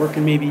design. They're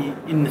working maybe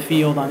in the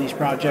field on these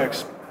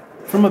projects.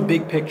 From a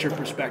big picture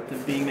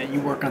perspective, being that you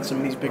work on some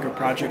of these bigger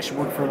projects, you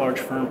work for a large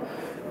firm,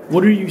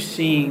 what are you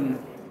seeing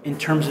in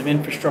terms of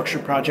infrastructure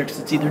projects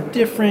that's either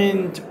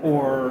different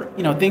or,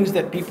 things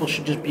that people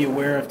should just be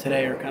aware of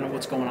today, or kind of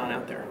what's going on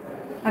out there?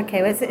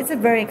 Okay, well, it's a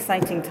very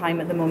exciting time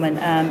at the moment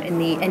in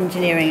the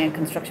engineering and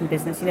construction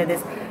business.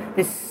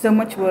 There's so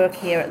much work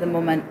here at the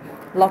moment,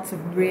 lots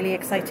of really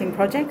exciting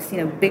projects,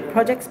 big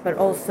projects, but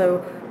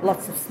also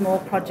lots of small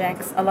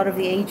projects. A lot of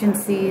the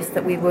agencies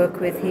that we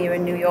work with here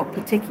in New York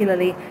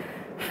particularly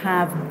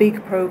have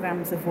big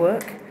programs of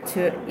work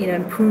to,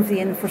 improve the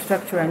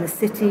infrastructure in the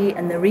city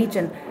and the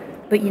region.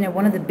 But,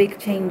 one of the big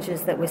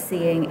changes that we're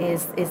seeing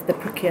is the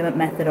procurement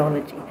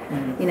methodology.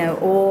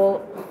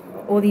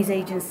 All these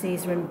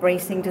agencies are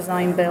embracing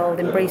design build,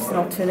 embracing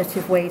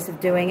alternative ways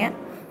of doing it.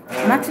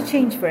 And that's a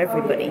change for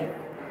everybody.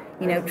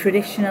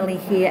 Traditionally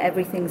here,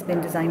 everything's been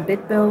design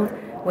bid build,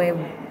 where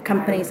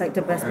companies like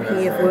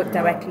WSP have worked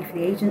directly for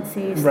the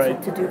agencies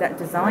to do that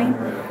design.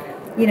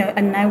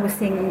 and now we're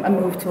seeing a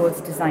move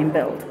towards design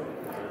build.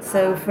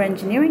 So for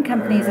engineering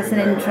companies, it's an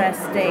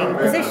interesting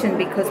position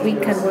because we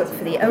can work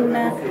for the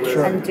owner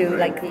and do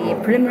like the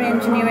preliminary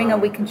engineering, or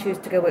we can choose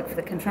to go work for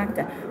the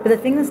contractor. But the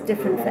thing that's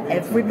different for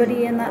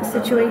everybody in that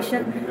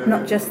situation,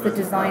 not just the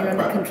designer and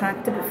the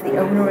contractor, but for the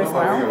owner as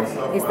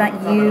well, is that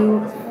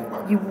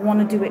you want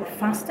to do it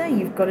faster,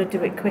 you've got to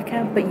do it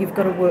quicker, but you've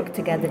got to work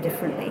together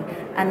differently.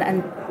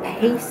 And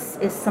pace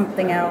is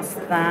something else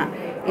that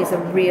is a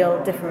real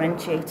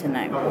differentiator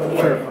now.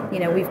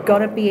 Sure. We've got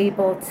to be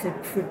able to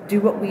do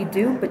what we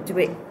do, but do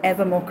it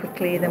ever more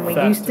quickly than we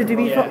used to do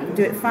before. Yeah.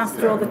 Do it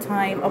faster all the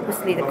time.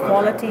 Obviously, the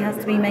quality has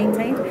to be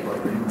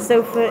maintained.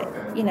 So for,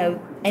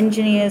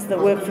 engineers that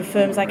work for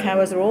firms like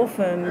ours, or all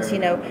firms,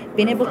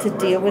 being able to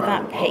deal with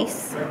that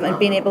pace and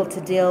being able to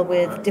deal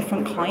with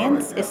different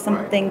clients is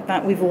something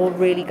that we've all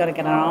really got to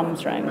get our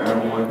arms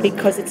around,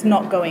 because it's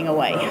not going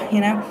away,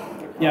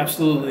 Yeah,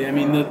 absolutely. I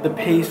mean, the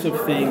pace of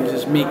things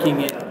is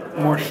making it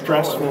more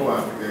stressful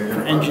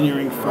for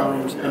engineering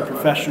firms and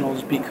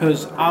professionals,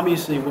 because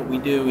obviously what we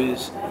do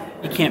is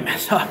you can't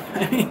mess up.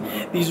 I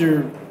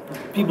mean,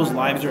 people's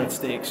lives are at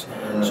stakes.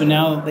 So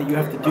now that you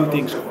have to do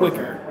things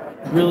quicker,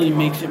 really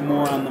makes it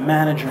more on the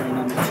manager and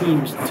on the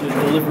teams to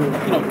deliver,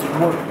 to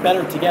work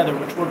better together,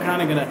 which we're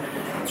kind of going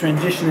to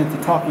transition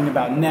into talking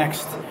about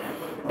next.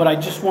 But I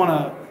just want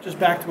to, just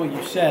back to what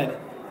you said,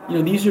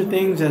 these are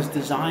things as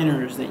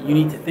designers that you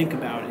need to think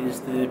about, is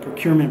the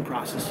procurement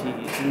processes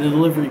and the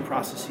delivery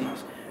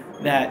processes,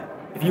 that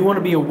if you want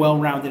to be a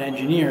well-rounded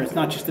engineer, it's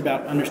not just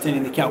about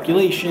understanding the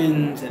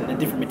calculations and the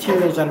different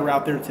materials that are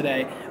out there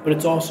today, but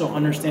it's also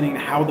understanding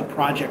how the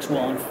projects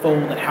will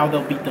unfold and how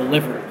they'll be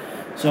delivered.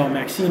 So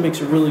Maxime makes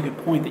a really good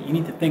point that you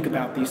need to think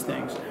about these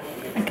things.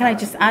 And can I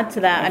just add to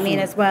that? Absolutely. I mean,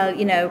 as well,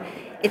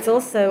 it's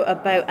also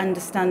about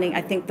understanding,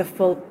 I think,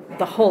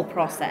 the whole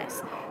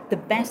process. The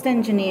best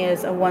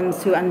engineers are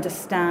ones who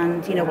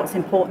understand, what's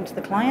important to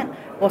the client,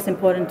 what's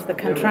important to the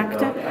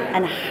contractor,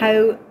 and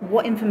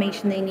what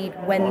information they need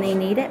when they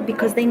need it,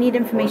 because they need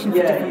information for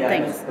different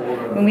things.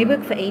 When we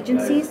work for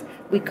agencies,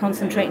 we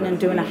concentrate on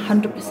doing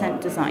 100%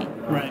 design.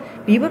 Right.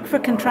 But you work for a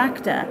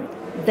contractor,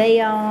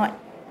 they are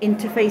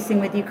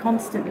interfacing with you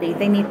constantly.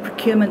 They need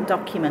procurement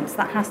documents.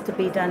 That has to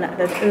be done at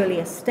an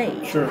earlier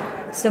stage.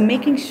 Sure. So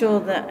making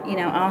sure that,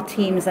 our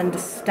teams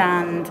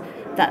understand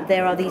that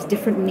there are these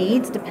different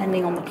needs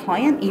depending on the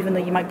client, even though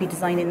you might be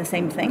designing the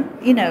same thing,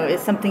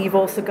 is something you've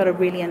also got to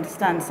really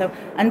understand. So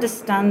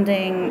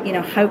understanding,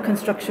 how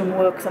construction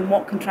works and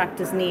what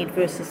contractors need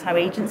versus how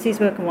agencies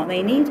work and what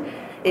they need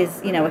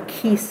is, a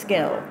key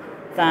skill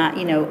that,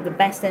 the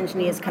best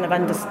engineers kind of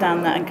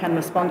understand that and can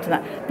respond to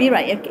that. But you're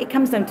right, it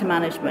comes down to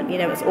management.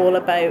 It's all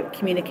about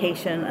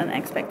communication and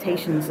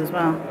expectations as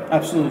well.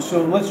 Absolutely.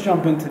 So let's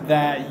jump into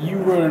that. You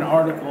wrote an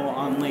article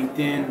on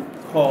LinkedIn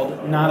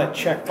called Not a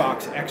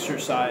Checkbox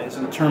Exercise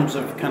in terms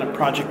of kind of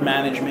project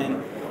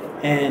management.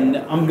 And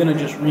I'm going to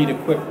just read a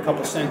quick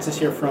couple sentences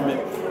here from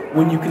it.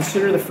 When you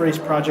consider the phrase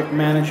project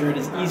manager, it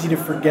is easy to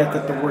forget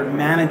that the word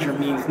manager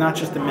means not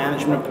just the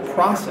management of the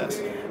process,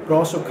 but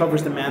also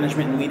covers the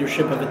management and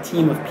leadership of a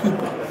team of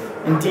people.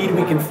 Indeed,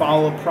 we can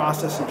follow a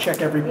process and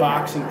check every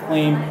box and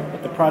claim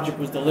that the project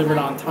was delivered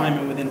on time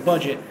and within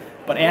budget,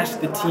 but ask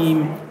the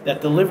team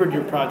that delivered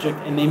your project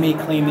and they may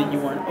claim that you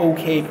were an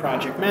okay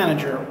project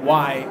manager.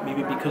 Why?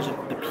 Maybe because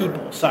of the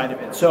people side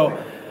of it. So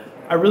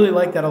I really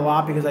like that a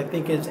lot, because I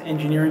think as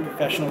engineering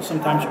professionals,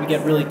 sometimes we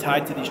get really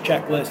tied to these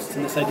checklists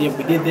and this idea of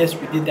we did this,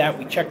 we did that,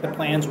 we checked the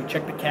plans, we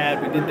checked the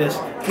CAD, we did this.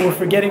 And we're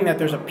forgetting that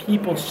there's a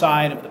people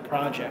side of the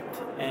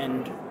project,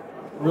 and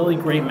really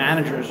great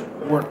managers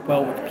work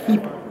well with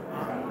people.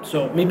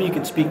 So maybe you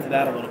could speak to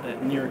that a little bit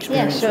and your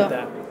experience with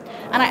that.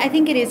 And I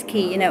think it is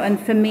key, and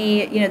for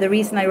me, the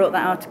reason I wrote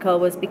that article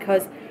was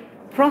because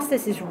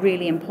process is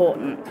really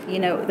important.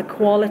 The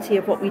quality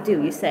of what we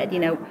do. You said,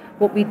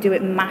 what we do,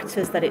 it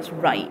matters that it's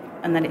right,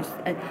 and that it's.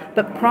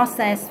 But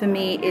process for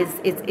me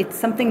it's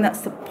something that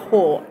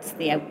supports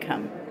the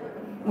outcome.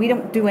 We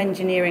don't do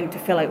engineering to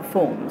fill out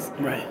forms,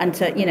 right? And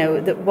to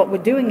what we're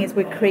doing is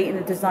we're creating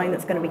a design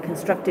that's going to be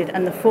constructed,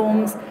 and the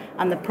forms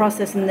and the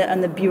process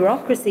and the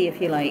bureaucracy,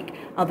 if you like,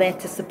 are there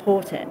to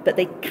support it. But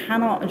they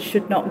cannot and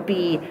should not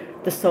be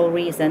the sole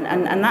reason,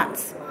 and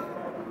that's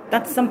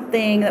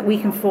something that we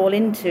can fall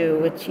into,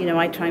 which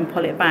I try and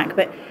pull it back.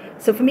 But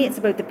so for me, it's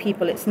about the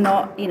people. It's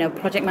not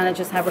project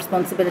managers have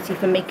responsibility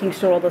for making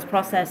sure all those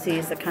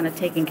processes are kind of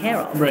taken care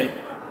of. Right.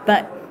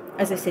 But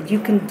as I said, you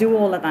can do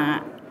all of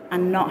that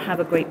and not have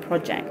a great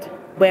project.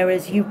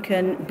 Whereas you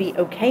can be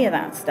okay at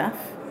that stuff.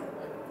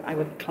 I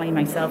would claim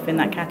myself in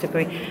that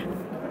category.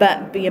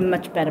 But be a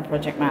much better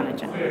project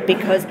manager,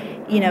 because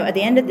at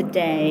the end of the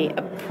day,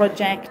 a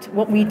project,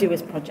 what we do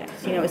is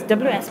projects. It's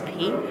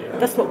WSP.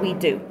 That's what we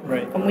do.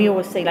 Right. And we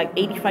always say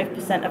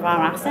 85% of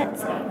our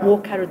assets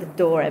walk out of the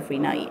door every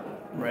night.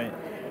 Right.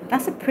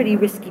 That's a pretty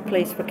risky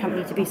place for a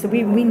company to be. So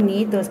we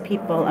need those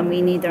people and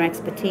we need their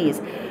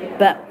expertise.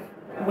 But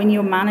when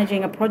you're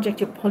managing a project,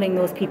 you're pulling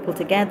those people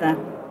together.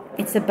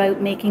 it's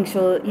about making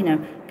sure,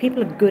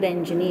 people are good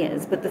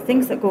engineers, but the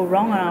things that go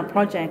wrong on our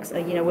projects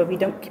are, where we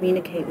don't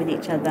communicate with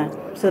each other.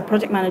 So the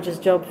project manager's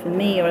job for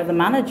me, or the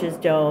manager's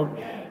job,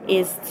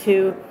 is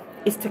to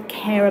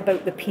care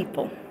about the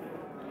people.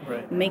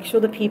 Right. Make sure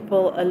the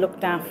people are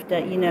looked after,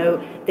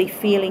 they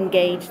feel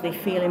engaged, they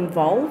feel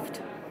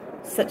involved,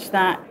 such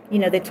that,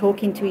 they're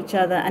talking to each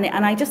other.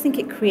 And I just think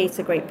it creates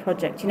a great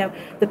project.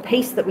 The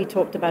pace that we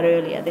talked about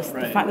earlier, the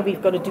fact that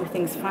we've got to do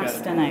things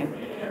faster now,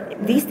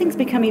 these things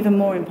become even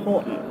more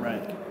important.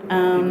 Right.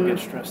 People get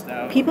stressed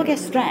out. People get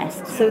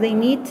stressed, so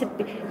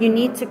you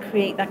need to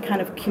create that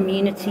kind of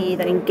community,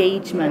 that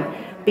engagement,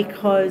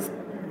 because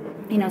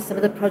some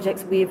of the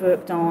projects we've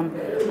worked on,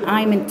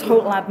 I'm in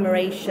total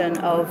admiration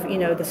of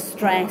the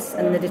stress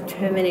and the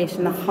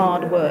determination, the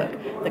hard work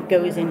that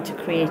goes into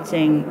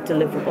creating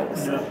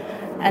deliverables. Yeah.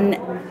 And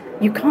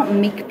you can't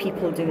make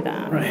people do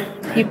that.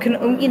 Right. You can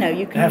only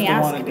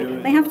ask.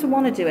 They have to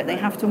want to do it. They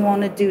have to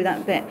want to do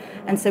that bit.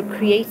 And so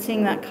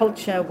creating that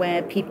culture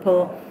where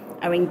people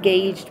are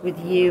engaged with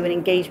you and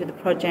engaged with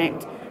the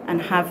project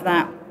and have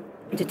that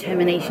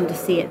determination to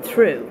see it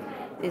through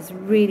is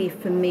really,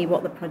 for me,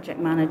 what the project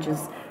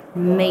manager's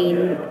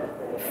main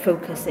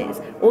focus is.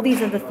 All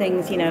these other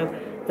things,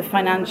 the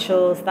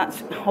financials,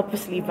 that's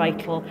obviously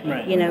vital.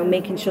 Right.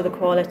 Making sure the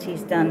quality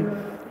is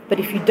done.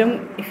 But if you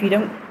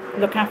don't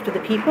look after the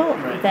people,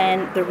 right,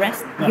 then the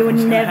rest, you're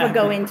never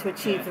going to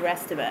achieve the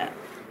rest of it.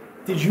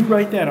 Did you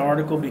write that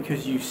article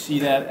because you see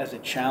that as a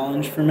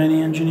challenge for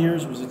many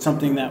engineers? Was it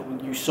something that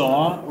you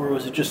saw, or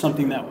was it just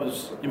something that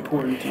was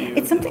important to you?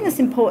 It's something that's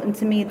important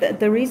to me.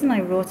 The reason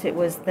I wrote it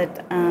was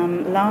that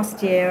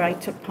last year I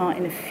took part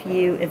in a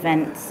few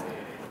events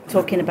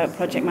talking about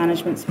project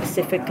management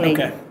specifically.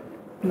 Okay.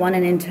 One,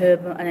 an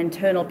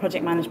internal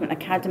project management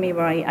academy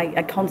where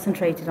I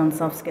concentrated on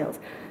soft skills.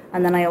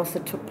 And then I also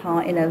took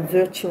part in a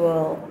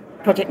virtual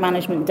project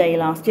management day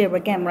last year,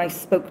 where I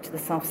spoke to the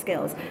soft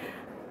skills.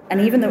 And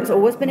even though it's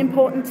always been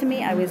important to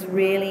me, I was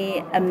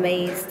really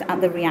amazed at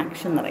the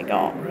reaction that I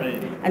got.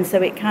 Right. And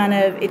so it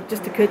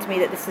just occurred to me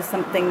that this is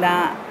something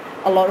that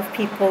a lot of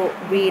people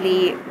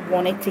really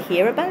wanted to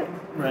hear about.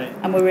 Right.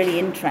 And we're really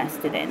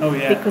interested in. Oh,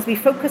 yeah. Because we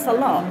focus a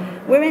lot.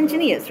 We're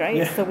engineers, right?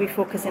 Yeah. So we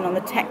focus in on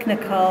the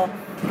technical.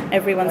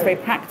 Everyone's very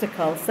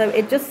practical. So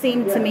it just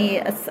seemed to me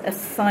a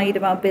side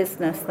of our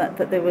business that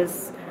there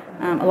was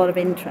a lot of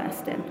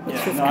interest in, which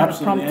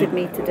prompted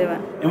me to do it.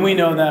 And we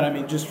know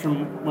that, just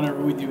from whenever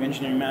we do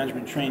engineering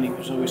management training,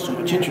 there's always so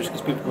much interest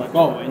because people are like,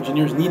 oh,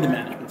 engineers need the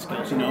management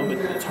skills, but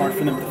it's hard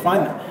for them to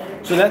find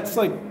them. So that's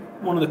like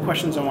one of the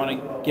questions I want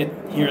to get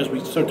here as we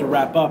start to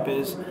wrap up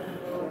is,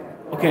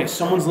 okay,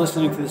 someone's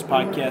listening to this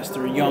podcast,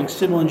 they're a young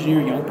civil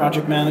engineer, young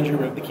project manager,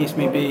 whatever the case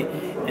may be,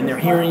 and they're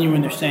hearing you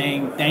and they're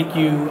saying, thank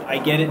you, I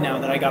get it now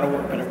that I got to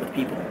work better with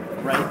people,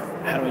 right?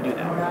 How do I do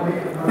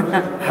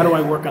that? How do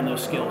I work on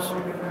those skills?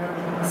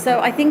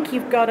 So I think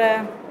you've got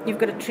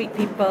to treat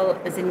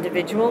people as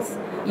individuals.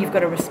 You've got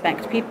to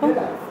respect people.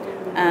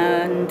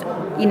 And,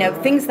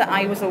 things that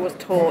I was always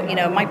taught,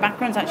 my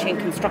background's actually in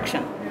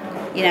construction.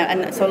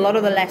 And so a lot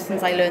of the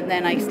lessons I learned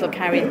then I still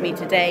carry with me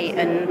today.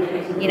 And,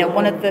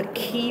 one of the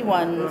key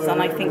ones,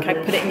 and I think I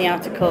put it in the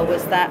article,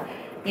 was that,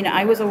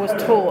 I was always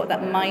taught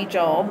that my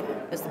job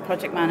as the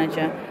project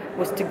manager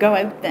was to go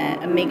out there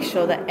and make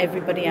sure that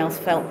everybody else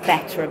felt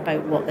better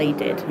about what they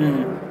did.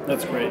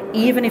 That's great.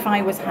 Even if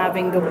I was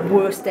having the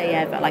worst day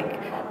ever,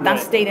 that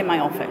stayed in my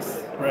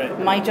office. Right.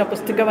 My job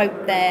was to go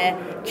out there,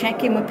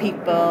 check in with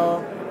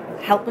people,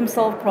 help them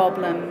solve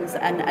problems,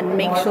 and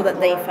make sure that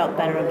they felt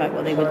better about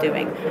what they were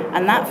doing.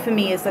 And that for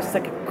me is just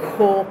like a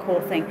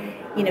core thing.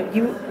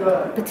 You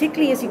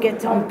particularly as you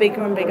get on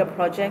bigger and bigger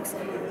projects,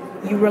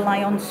 you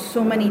rely on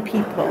so many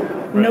people.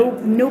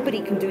 Right.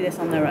 Nobody can do this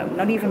on their own,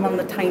 not even on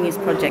the tiniest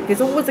project.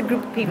 There's always a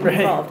group of people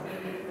involved.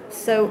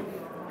 So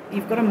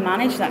you've got to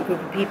manage that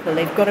group of people.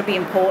 They've got to be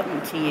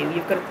important to you.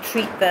 You've got to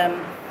treat them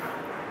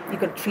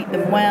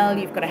well.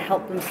 You've got to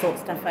help them sort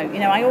stuff out.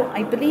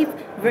 I believe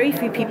very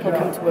few people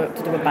come to work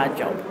to do a bad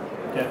job.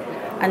 Yeah.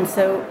 And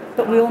so,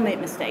 but we all make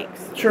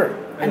mistakes. Sure.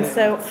 And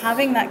so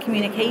having that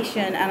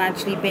communication and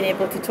actually being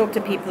able to talk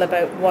to people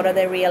about what are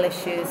their real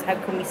issues, how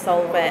can we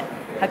solve it,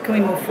 how can we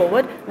move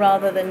forward,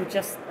 rather than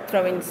just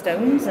throwing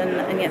stones and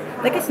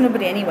that gets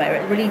nobody anywhere.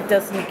 It really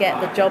doesn't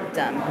get the job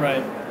done.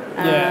 Right.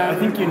 Yeah, I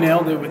think you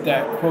nailed it with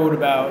that quote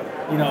about,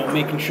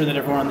 making sure that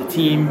everyone on the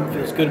team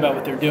feels good about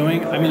what they're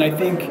doing. I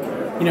think,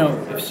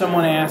 if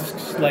someone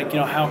asks,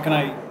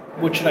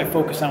 what should I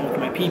focus on with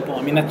my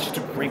people? That's just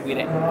a great way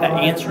to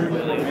answer it,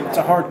 really. It's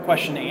a hard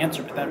question to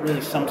answer, but that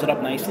really sums it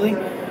up nicely.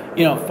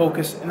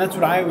 Focus, and that's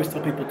what I always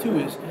tell people too,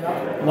 is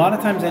a lot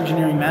of times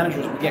engineering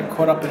managers, we get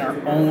caught up in our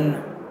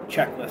own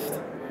checklist.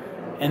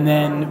 And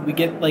then we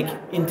get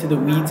into the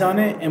weeds on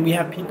it, and we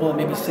have people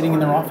maybe sitting in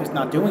their office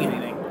not doing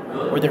anything,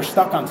 or they're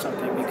stuck on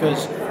something,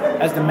 because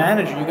as the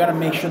manager, you got to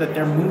make sure that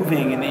they're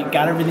moving and they've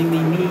got everything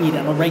they need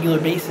on a regular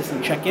basis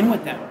and check in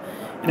with them.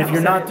 And if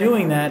you're not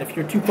doing that, if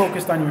you're too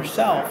focused on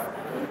yourself,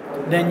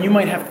 then you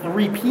might have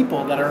 3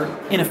 people that are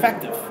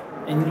ineffective,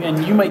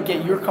 And you might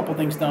get your couple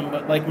things done,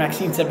 but like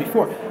Maxine said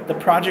before, the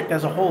project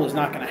as a whole is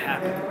not going to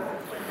happen.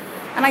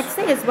 And I'd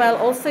say as well,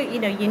 also,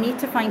 you need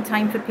to find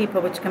time for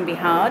people, which can be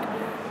hard.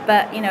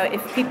 But,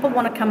 if people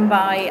want to come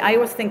by, I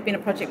always think being a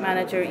project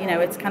manager,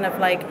 it's kind of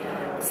like,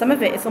 some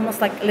of it is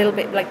almost like a little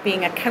bit like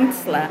being a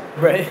counselor.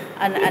 Right.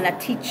 And a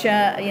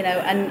teacher,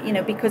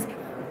 because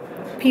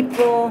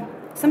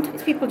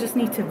sometimes people just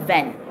need to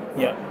vent.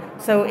 Yeah.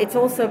 So it's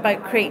also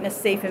about creating a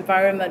safe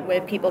environment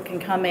where people can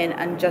come in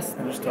and just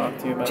talk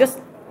to you about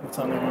what's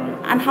on their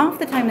mind. And half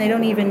the time they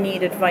don't even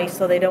need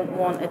advice or they don't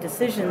want a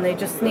decision. They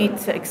just need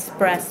to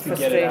express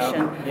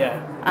frustration.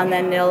 Yeah. And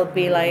then they'll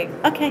be like,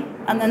 okay,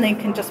 and then they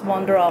can just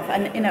wander off.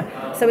 And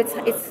so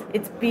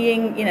it's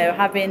being,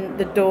 having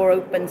the door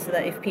open so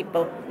that if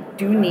people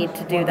do need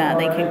to do that,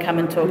 they can come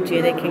and talk to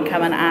you. They can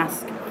come and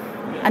ask.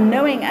 And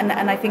knowing, and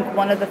I think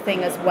one other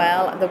thing as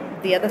well,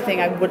 the other thing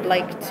I would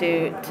like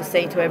to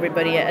say to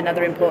everybody,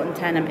 another important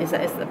tenet is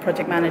that as the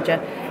project manager,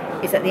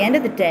 is at the end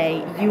of the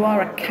day, you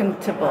are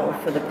accountable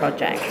for the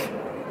project.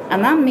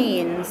 And that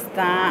means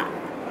that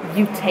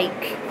you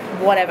take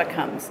whatever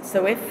comes.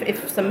 So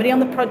if somebody on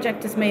the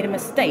project has made a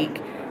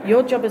mistake,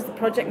 your job as the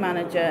project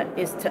manager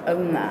is to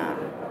own that.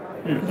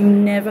 You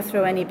never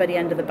throw anybody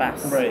under the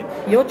bus. Right.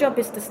 Your job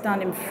is to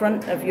stand in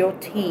front of your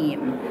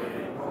team.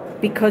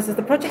 Because as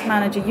the project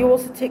manager, you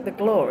also take the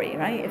glory,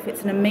 right? If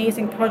it's an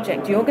amazing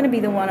project, you're going to be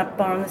the one up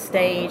on the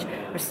stage,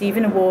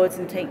 receiving awards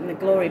and taking the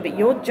glory. But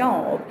your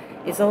job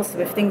is also,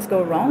 if things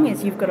go wrong,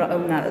 is you've got to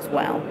own that as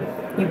well.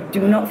 You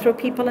do not throw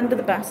people under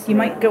the bus. You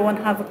might go and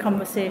have a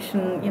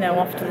conversation,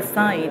 off to the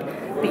side,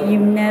 but you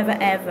never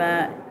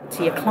ever,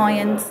 to your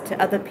clients, to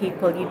other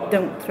people, you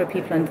don't throw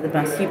people under the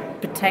bus. You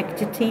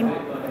protect your team.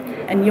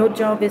 And your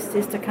job is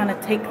to kind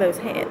of take those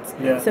hits.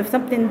 Yeah. So if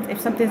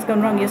something's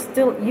gone wrong, you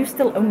still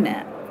own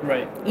it.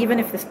 Right. Even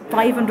if there's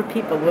 500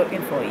 people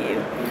working for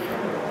you.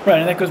 Right,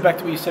 and that goes back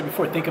to what you said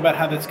before. Think about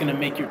how that's going to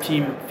make your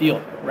team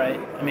feel, right?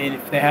 I mean,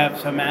 if they have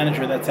some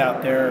manager that's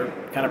out there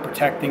kind of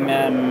protecting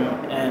them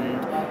and,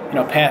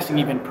 passing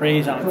even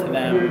praise on to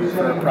them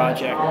for a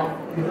project,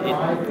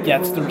 it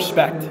gets the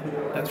respect.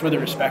 That's where the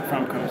respect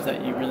from comes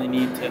that you really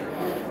need to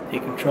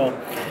take control.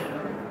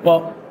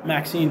 Well,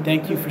 Maxine,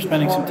 thank you for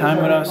spending some time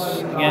with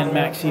us. Again,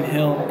 Maxine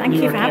Hill,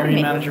 New York Area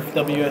Manager for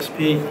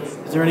WSP.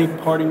 Is there any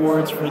parting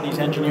words for these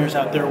engineers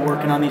out there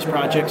working on these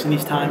projects in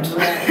these times?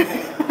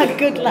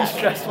 Good luck.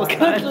 Stressful Good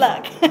times.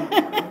 luck.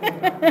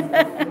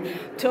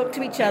 Talk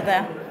to each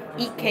other.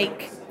 Eat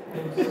cake.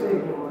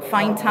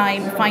 Find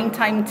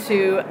time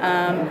to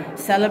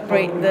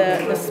celebrate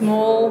the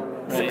small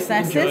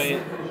successes. Enjoy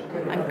it.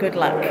 And good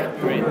luck.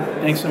 Great.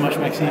 Thanks so much,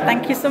 Maxine.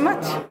 Thank you so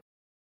much.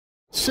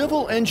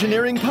 Civil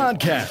Engineering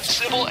Podcast.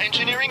 Civil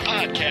Engineering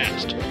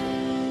Podcast.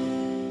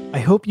 I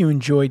hope you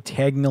enjoyed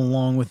tagging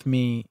along with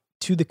me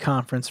to the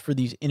conference for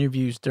these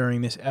interviews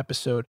during this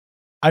episode.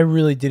 I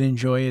really did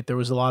enjoy it. There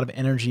was a lot of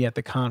energy at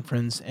the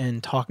conference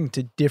and talking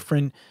to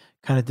different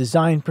kind of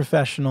design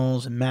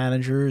professionals and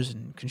managers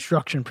and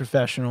construction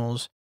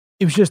professionals.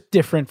 It was just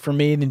different for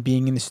me than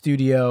being in the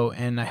studio,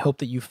 and I hope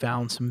that you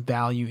found some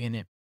value in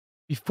it.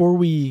 Before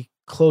we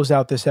close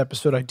out this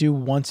episode, I do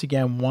once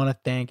again want to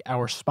thank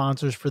our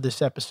sponsors for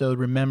this episode.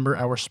 Remember,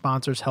 our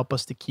sponsors help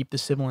us to keep the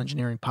Civil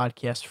Engineering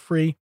Podcast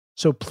free,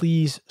 so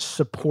please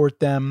support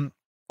them.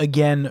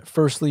 Again,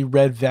 firstly,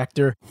 Red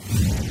Vector.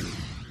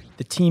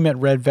 The team at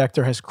Red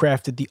Vector has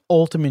crafted the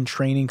ultimate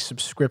training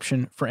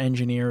subscription for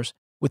engineers.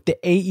 With the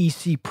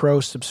AEC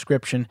Pro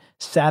subscription,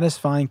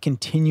 satisfying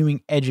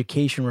continuing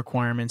education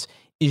requirements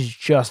is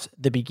just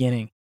the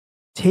beginning.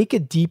 Take a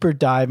deeper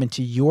dive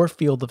into your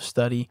field of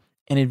study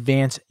and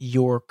advance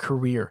your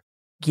career.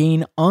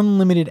 Gain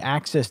unlimited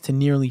access to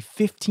nearly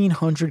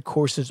 1,500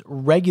 courses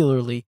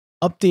regularly,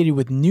 updated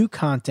with new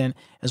content,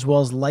 as well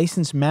as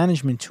license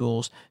management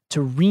tools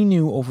to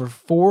renew over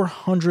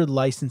 400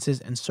 licenses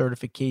and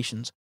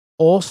certifications,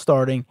 all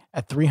starting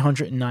at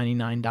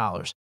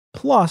 $399.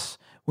 Plus,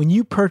 when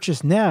you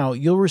purchase now,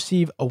 you'll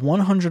receive a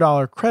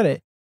 $100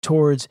 credit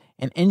towards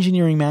an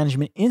Engineering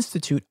Management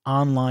Institute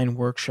online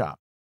workshop.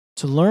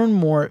 To learn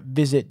more,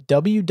 visit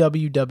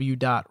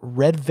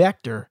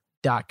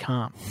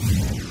www.redvector.com.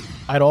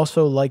 I'd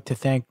also like to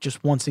thank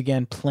just once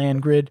again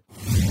PlanGrid.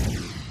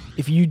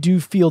 If you do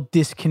feel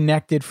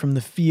disconnected from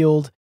the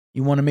field,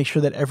 you want to make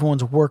sure that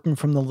everyone's working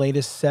from the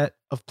latest set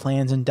of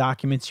plans and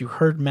documents. You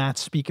heard Matt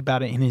speak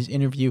about it in his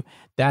interview.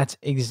 That's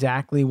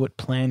exactly what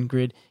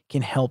PlanGrid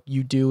can help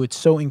you do. It's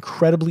so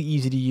incredibly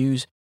easy to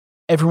use.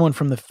 Everyone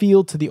from the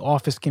field to the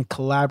office can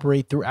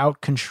collaborate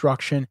throughout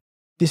construction.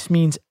 This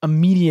means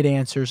immediate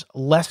answers,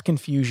 less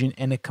confusion,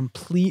 and a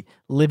complete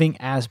living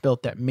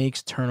as-built that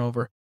makes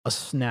turnover a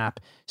snap.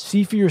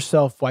 See for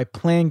yourself why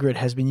PlanGrid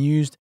has been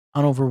used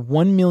on over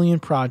 1 million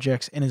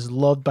projects and is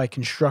loved by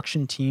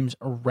construction teams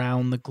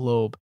around the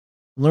globe.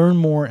 Learn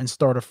more and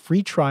start a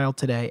free trial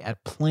today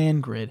at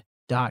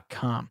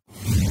plangrid.com.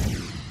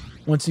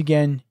 Once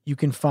again, you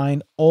can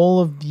find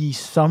all of the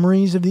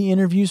summaries of the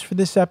interviews for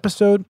this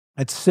episode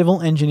at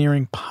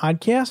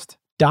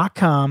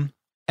civilengineeringpodcast.com,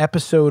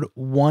 episode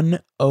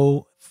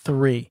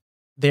 103.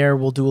 There,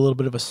 we'll do a little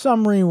bit of a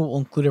summary. We'll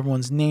include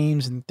everyone's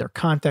names and their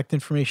contact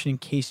information in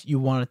case you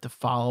wanted to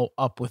follow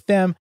up with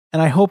them.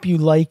 And I hope you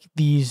like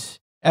these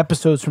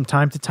episodes from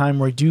time to time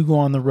where I do go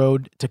on the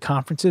road to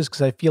conferences,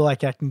 because I feel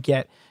like I can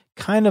get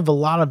kind of a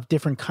lot of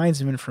different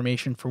kinds of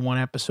information for one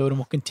episode, and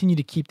we'll continue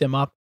to keep them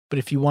up. But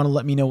if you want to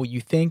let me know what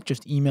you think,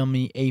 just email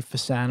me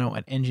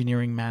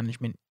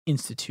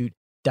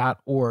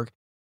afasano@engineeringmanagementinstitute.org.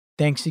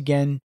 Thanks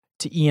again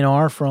to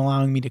ENR for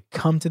allowing me to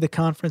come to the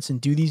conference and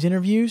do these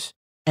interviews.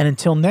 And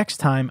until next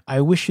time,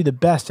 I wish you the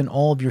best in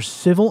all of your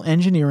civil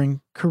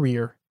engineering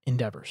career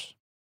endeavors.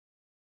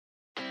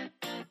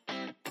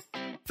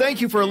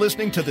 Thank you for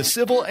listening to the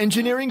Civil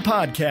Engineering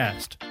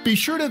Podcast. Be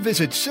sure to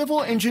visit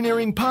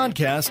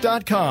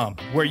civilengineeringpodcast.com,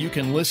 where you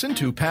can listen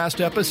to past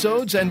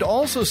episodes and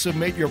also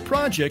submit your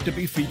project to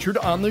be featured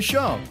on the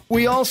show.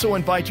 We also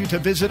invite you to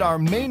visit our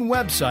main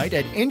website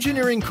at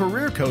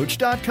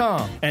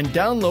engineeringcareercoach.com and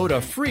download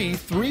a free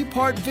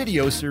 3-part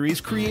video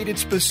series created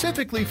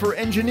specifically for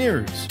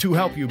engineers to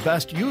help you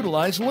best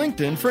utilize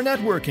LinkedIn for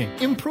networking,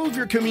 improve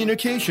your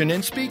communication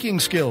and speaking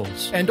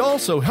skills, and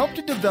also help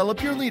to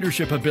develop your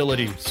leadership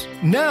abilities.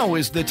 Now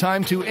is the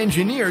time to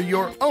engineer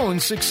your own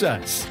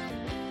success.